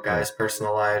know about guys'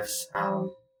 personal lives. I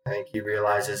think he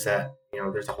realizes that,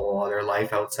 there's a whole other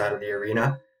life outside of the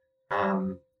arena.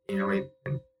 And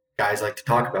guys like to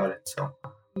talk about it. So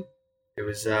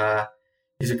he's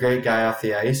a great guy off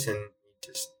the ice, and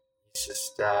he's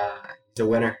a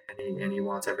winner, and he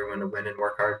wants everyone to win and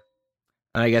work hard.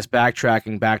 And I guess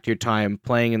backtracking back to your time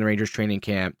playing in the Rangers training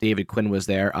camp, David Quinn was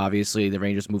there. Obviously, the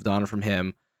Rangers moved on from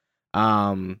him.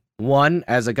 One,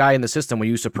 as a guy in the system, were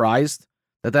you surprised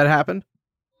that happened?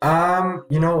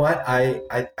 You know what?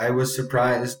 I was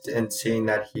surprised in seeing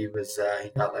that he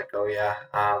got let go. Yeah.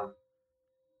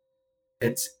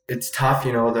 It's tough.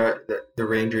 The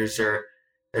Rangers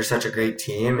they're such a great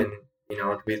team, and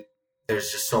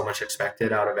there's just so much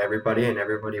expected out of everybody, and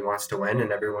everybody wants to win,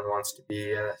 and everyone wants to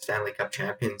be Stanley Cup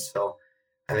champions. So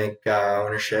I think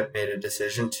ownership made a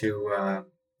decision to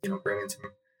bring in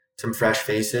some fresh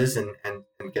faces and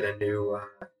get a new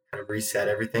kind of reset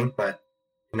everything. But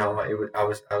I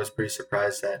was pretty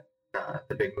surprised at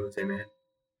the big moves they made.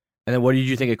 And then what did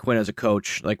you think of Quinn as a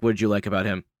coach? Like, what did you like about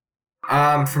him?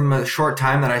 From a short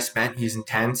time that I spent, he's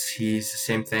intense. He's the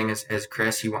same thing as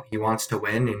Chris. He wants to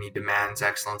win, and he demands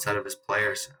excellence out of his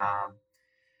players. I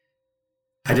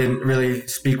didn't really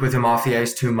speak with him off the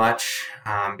ice too much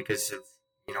because of,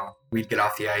 we'd get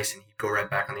off the ice and he'd go right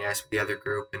back on the ice with the other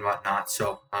group and whatnot.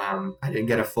 So I didn't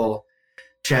get a full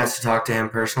chance to talk to him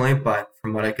personally, but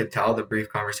from what I could tell, the brief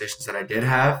conversations that I did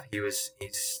have, he's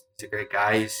a great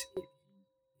guy. He's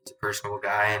a personable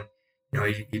guy, and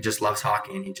he just loves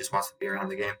hockey, and he just wants to be around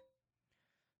the game.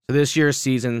 So this year's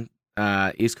season,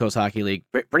 East Coast Hockey League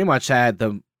pretty much had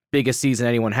the biggest season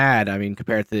anyone had. I mean,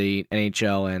 compared to the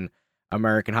NHL and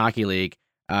American Hockey League,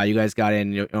 you guys got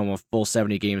in almost full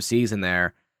 70-game season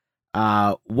there.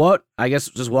 What, I guess,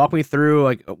 just walk me through,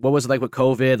 like, what was it like with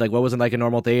COVID? Like, what was it like a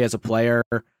normal day as a player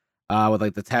with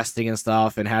like the testing and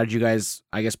stuff? And how did you guys,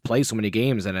 I guess, play so many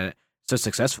games in it so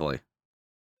successfully?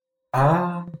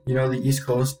 The East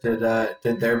Coast did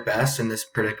their best in this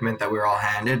predicament that we were all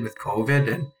handed with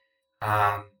COVID,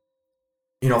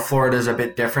 and Florida's a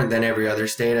bit different than every other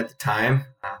state at the time.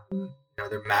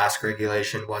 Their mask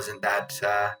regulation wasn't that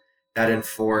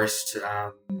enforced.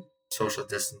 Social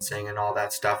distancing and all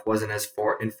that stuff wasn't as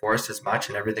enforced as much,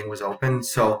 and everything was open.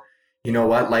 So,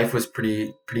 life was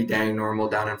pretty dang normal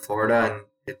down in Florida, and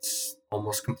it's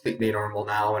almost completely normal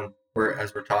now, and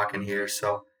we're talking here.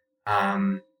 So,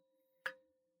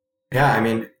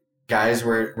 guys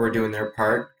were doing their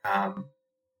part.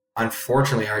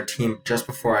 Unfortunately, our team just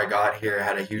before I got here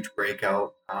had a huge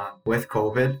breakout with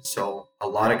COVID. So a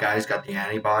lot of guys got the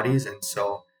antibodies, and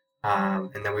so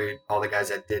and then all the guys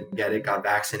that didn't get it got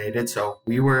vaccinated. So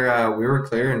we were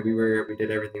clear, and we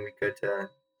did everything we could to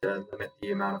limit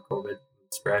the amount of COVID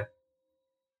spread.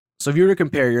 So if you were to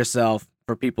compare yourself,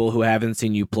 for people who haven't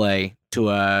seen you play, to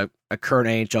a current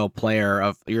NHL player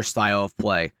of your style of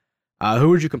play, who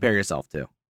would you compare yourself to?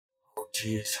 Oh,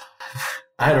 geez.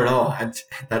 I don't know.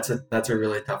 That's a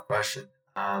really tough question.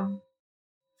 I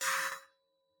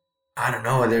don't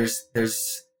know. There's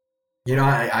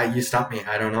you stumped me.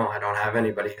 I don't know. I don't have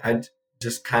anybody. I'd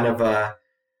just kind of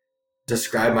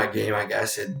describe my game, I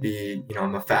guess. It'd be,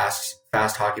 I'm a fast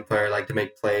hockey player. I like to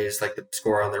make plays, like to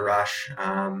score on the rush.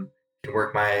 can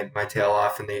work my tail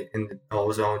off in the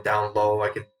O zone down low. I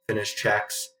can finish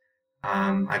checks.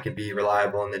 I can be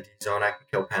reliable in the D zone. I can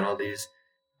kill penalties.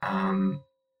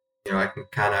 I can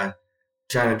kind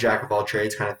of jack of all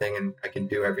trades kind of thing, and I can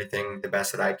do everything the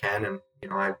best that I can. And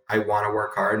I want to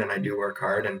work hard, and I do work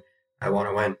hard, and I want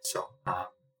to win. So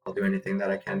I'll do anything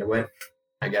that I can to win.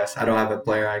 I guess I don't have a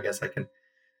player I guess I can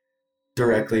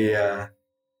directly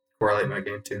correlate my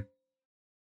game to.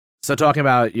 So talking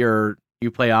about you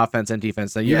play offense and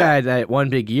defense. So you had that one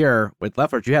big year with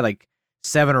Lethbridge. You had like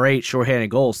 7 or 8 shorthanded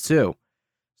goals too.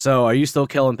 So are you still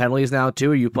killing penalties now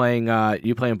too? Are you playing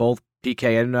both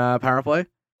PK and power play?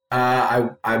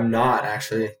 I'm not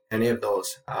actually any of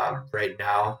those right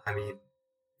now. I mean,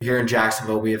 here in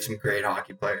Jacksonville, we have some great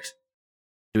hockey players.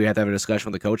 Do we have to have a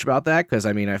discussion with the coach about that? Because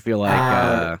I mean, I feel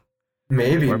like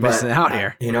maybe we're missing out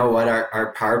here. You know what?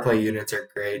 Our power play units are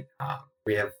great.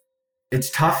 We have. It's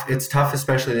tough. It's tough,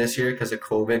 especially this year because of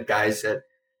COVID. Guys that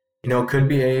could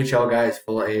be AHL guys,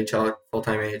 full-time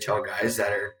AHL guys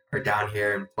that are down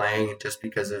here and playing, and just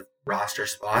because of roster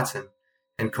spots and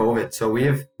COVID. So we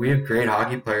have great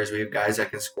hockey players. We have guys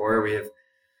that can score. We have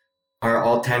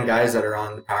all 10 guys that are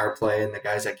on the power play, and the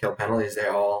guys that kill penalties. They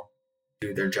all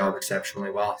do their job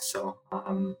exceptionally well. So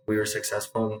we were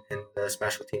successful in the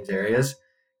special teams areas,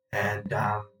 and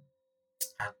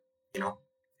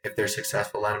if they're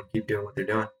successful, let them keep doing what they're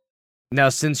doing. Now,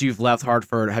 since you've left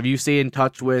Hartford, have you stayed in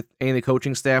touch with any of the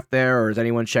coaching staff there, or is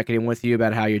anyone checking in with you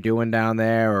about how you're doing down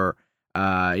there, or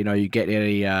you get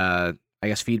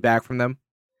any feedback from them?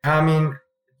 I mean,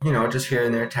 just here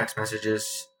and there, text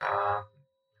messages,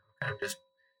 kind of just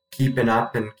keeping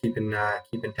up and keeping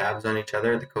tabs on each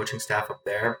other, the coaching staff up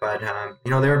there. But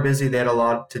they were busy. They had a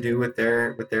lot to do with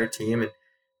their team,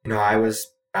 and I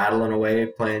was battling away,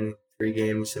 playing 3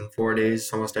 games in 4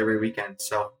 days almost every weekend.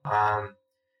 So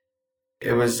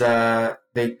it was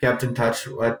they kept in touch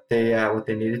what they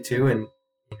needed to, and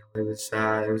it was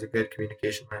a good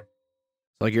communication line.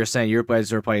 Like you're saying, your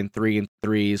guys are playing 3 and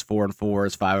 3s, 4 and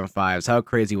 4s, 5 and 5s. How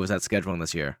crazy was that scheduling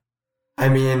this year? I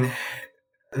mean,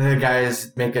 the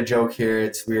guys make a joke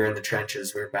here. We were in the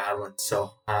trenches, we were battling.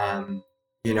 So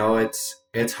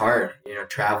it's hard.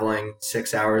 Traveling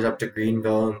 6 hours up to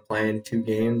Greenville and playing 2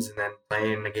 games, and then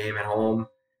playing a game at home,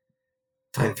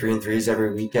 playing 3 and 3s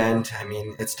every weekend. I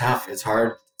mean, it's tough. It's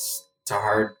hard. It's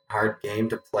a hard game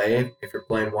to play. If you're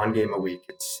playing 1 game a week,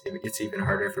 it's even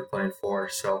harder if you're playing 4.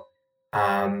 So.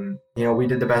 We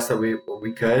did the best that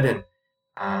we could, and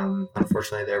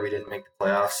unfortunately we didn't make the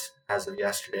playoffs as of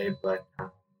yesterday, but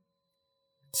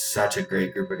such a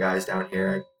great group of guys down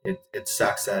here. It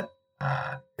sucks that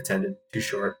it's ended too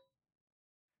short.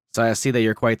 So I see that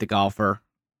you're quite the golfer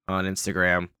on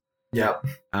Instagram. Yep.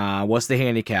 What's the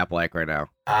handicap like right now?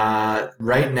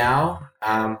 Right now,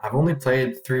 I've only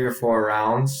played 3 or 4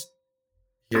 rounds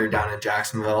here down in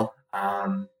Jacksonville.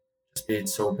 Just being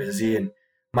so busy, and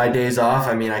my days off,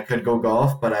 I mean, I could go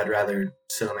golf, but I'd rather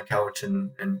sit on the couch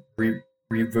and reboot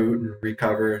and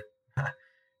recover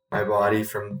my body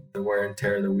from the wear and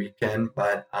tear of the weekend.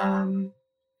 But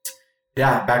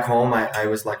back home, I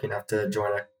was lucky enough to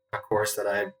join a course that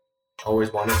I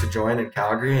always wanted to join in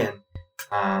Calgary, and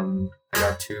I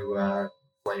got to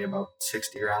play about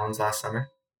 60 rounds last summer.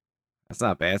 That's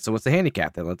not bad. So what's the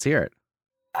handicap then? Let's hear it.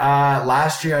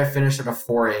 Last year I finished at a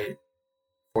 4.8,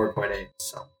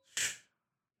 so.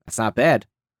 That's not bad.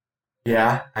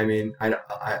 Yeah, I mean,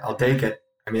 I'll take it.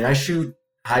 I mean, I shoot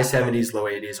high 70s, low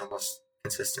 80s almost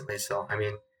consistently. So, I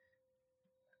mean,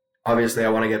 obviously I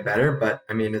want to get better, but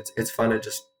I mean, it's fun to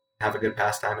just have a good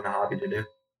pastime and a hobby to do.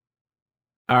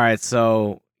 All right,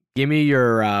 so give me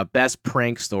your best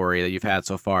prank story that you've had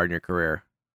so far in your career.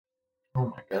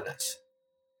 Oh my goodness.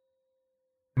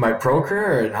 My pro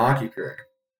career or in hockey career?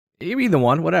 Either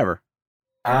one, whatever.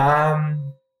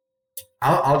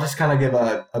 I'll just kind of give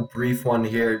a brief one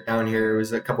down here. It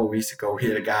was a couple of weeks ago. We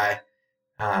had a guy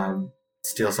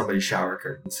steal somebody's shower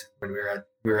curtains when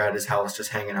we were at his house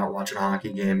just hanging out watching a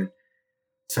hockey game, and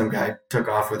some guy took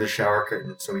off with his shower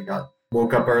curtain. So we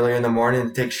woke up early in the morning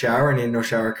to take a shower and he had no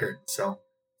shower curtain. So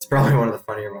it's probably one of the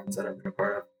funnier ones that I've been a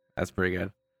part of. That's pretty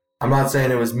good. I'm not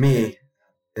saying it was me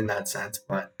in that sense,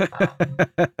 but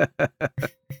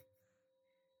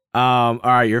all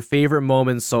right, your favorite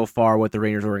moments so far with the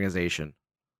Rangers organization?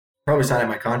 Probably signing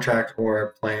my contract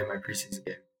or playing my preseason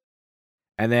game.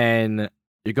 And then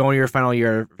you're going to your final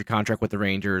year of your contract with the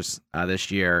Rangers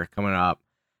this year coming up.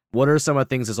 What are some of the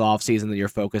things this offseason that you're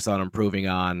focused on improving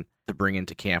on to bring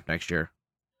into camp next year?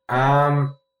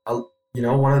 One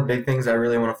of the big things I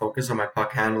really want to focus on my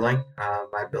puck handling,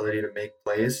 my ability to make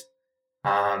plays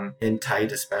in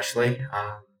tight especially.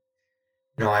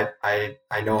 I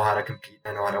know how to compete.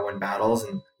 I know how to win battles,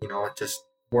 and just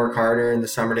work harder in the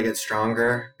summer to get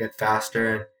stronger, get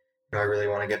faster, and I really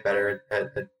want to get better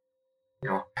at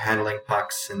handling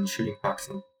pucks and shooting pucks,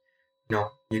 and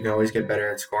you can always get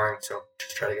better at scoring. So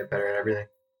just try to get better at everything.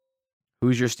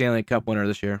 Who's your Stanley Cup winner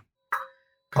this year?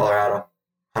 Colorado,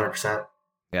 100%.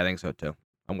 Yeah, I think so too.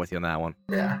 I'm with you on that one.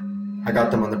 Yeah, I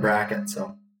got them on the bracket,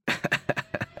 so.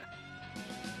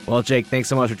 Well, Jake, thanks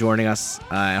so much for joining us.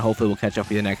 Hopefully we'll catch up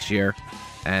with you next year,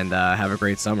 and have a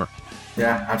great summer.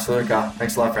 Yeah, absolutely, Kyle.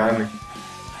 Thanks a lot for having me.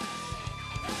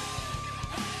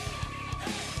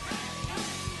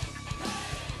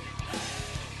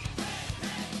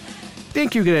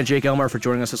 Thank you again to Jake Elmer for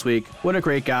joining us this week. What a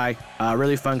great guy.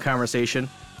 Really fun conversation.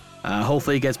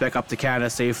 Hopefully he gets back up to Canada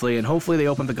safely, and hopefully they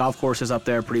open the golf courses up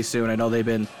there pretty soon. I know they've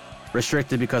been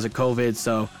restricted because of COVID,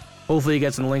 so hopefully he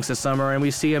gets some links this summer, and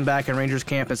we see him back in Rangers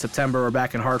camp in September or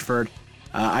back in Hartford.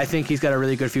 I think he's got a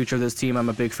really good future with this team. I'm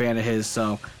a big fan of his,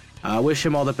 so wish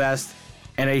him all the best.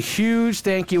 And a huge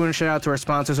thank you and shout out to our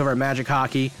sponsors over at Magic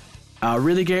Hockey.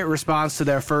 Really great response to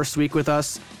their first week with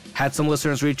us. Had some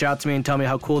listeners reach out to me and tell me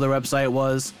how cool their website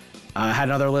was. Had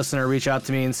another listener reach out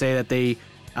to me and say that they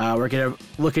were going to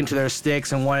look into their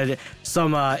sticks and wanted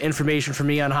some information from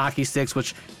me on hockey sticks,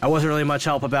 which I wasn't really much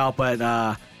help about,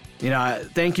 but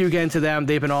thank you again to them.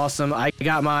 They've been awesome. I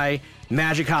got my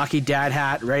Magic Hockey dad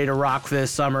hat ready to rock for this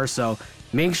summer, so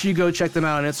make sure you go check them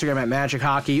out on Instagram at Magic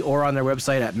Hockey or on their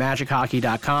website at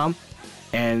magichockey.com.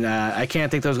 And I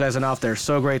can't thank those guys enough. They're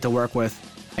so great to work with.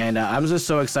 And I'm just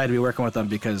so excited to be working with them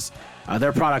because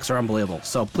their products are unbelievable.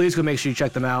 So please go make sure you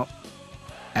check them out.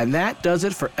 And that does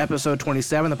it for episode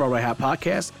 27 of the Broadway Hat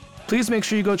Podcast. Please make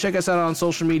sure you go check us out on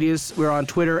social medias. We're on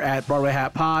Twitter at Broadway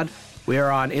Hat Pod. We are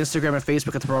on Instagram and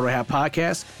Facebook at the Broadway Hat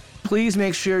Podcast. Please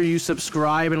make sure you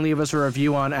subscribe and leave us a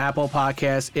review on Apple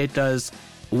Podcasts. It does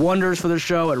wonders for the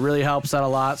show. It really helps out a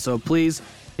lot. So please,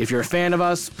 if you're a fan of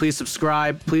us, please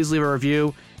subscribe. Please leave a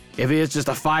review. If it is just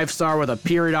a 5-star with a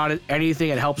period on it, anything,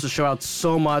 it helps the show out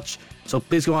so much. So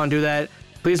please go on and do that.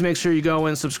 Please make sure you go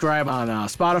and subscribe on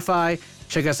Spotify.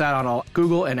 Check us out on all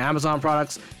Google and Amazon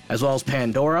products, as well as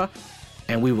Pandora.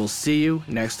 And we will see you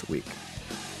next week.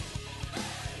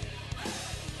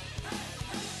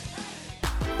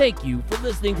 Thank you for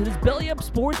listening to this Belly Up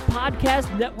Sports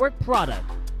Podcast Network product.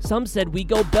 Some said we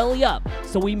go belly up,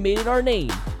 so we made it our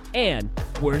name. And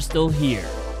we're still here.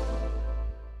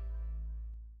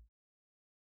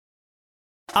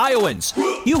 Iowans,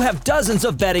 you have dozens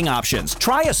of betting options.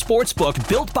 Try a sports book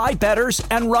built by bettors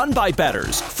and run by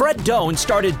bettors. Fred Doan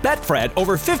started Betfred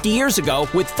over 50 years ago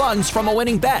with funds from a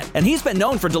winning bet, and he's been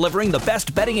known for delivering the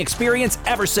best betting experience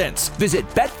ever since. Visit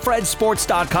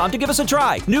betfredsports.com to give us a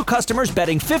try. New customers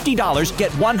betting $50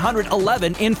 get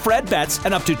 111 in Fred bets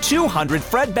and up to 200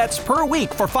 Fred bets per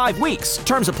week for 5 weeks.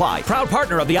 Terms apply. Proud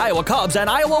partner of the Iowa Cubs and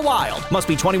Iowa Wild. Must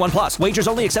be 21 plus. Wagers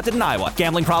only accepted in Iowa.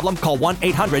 Gambling problem? Call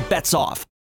 1-800-BETS-OFF.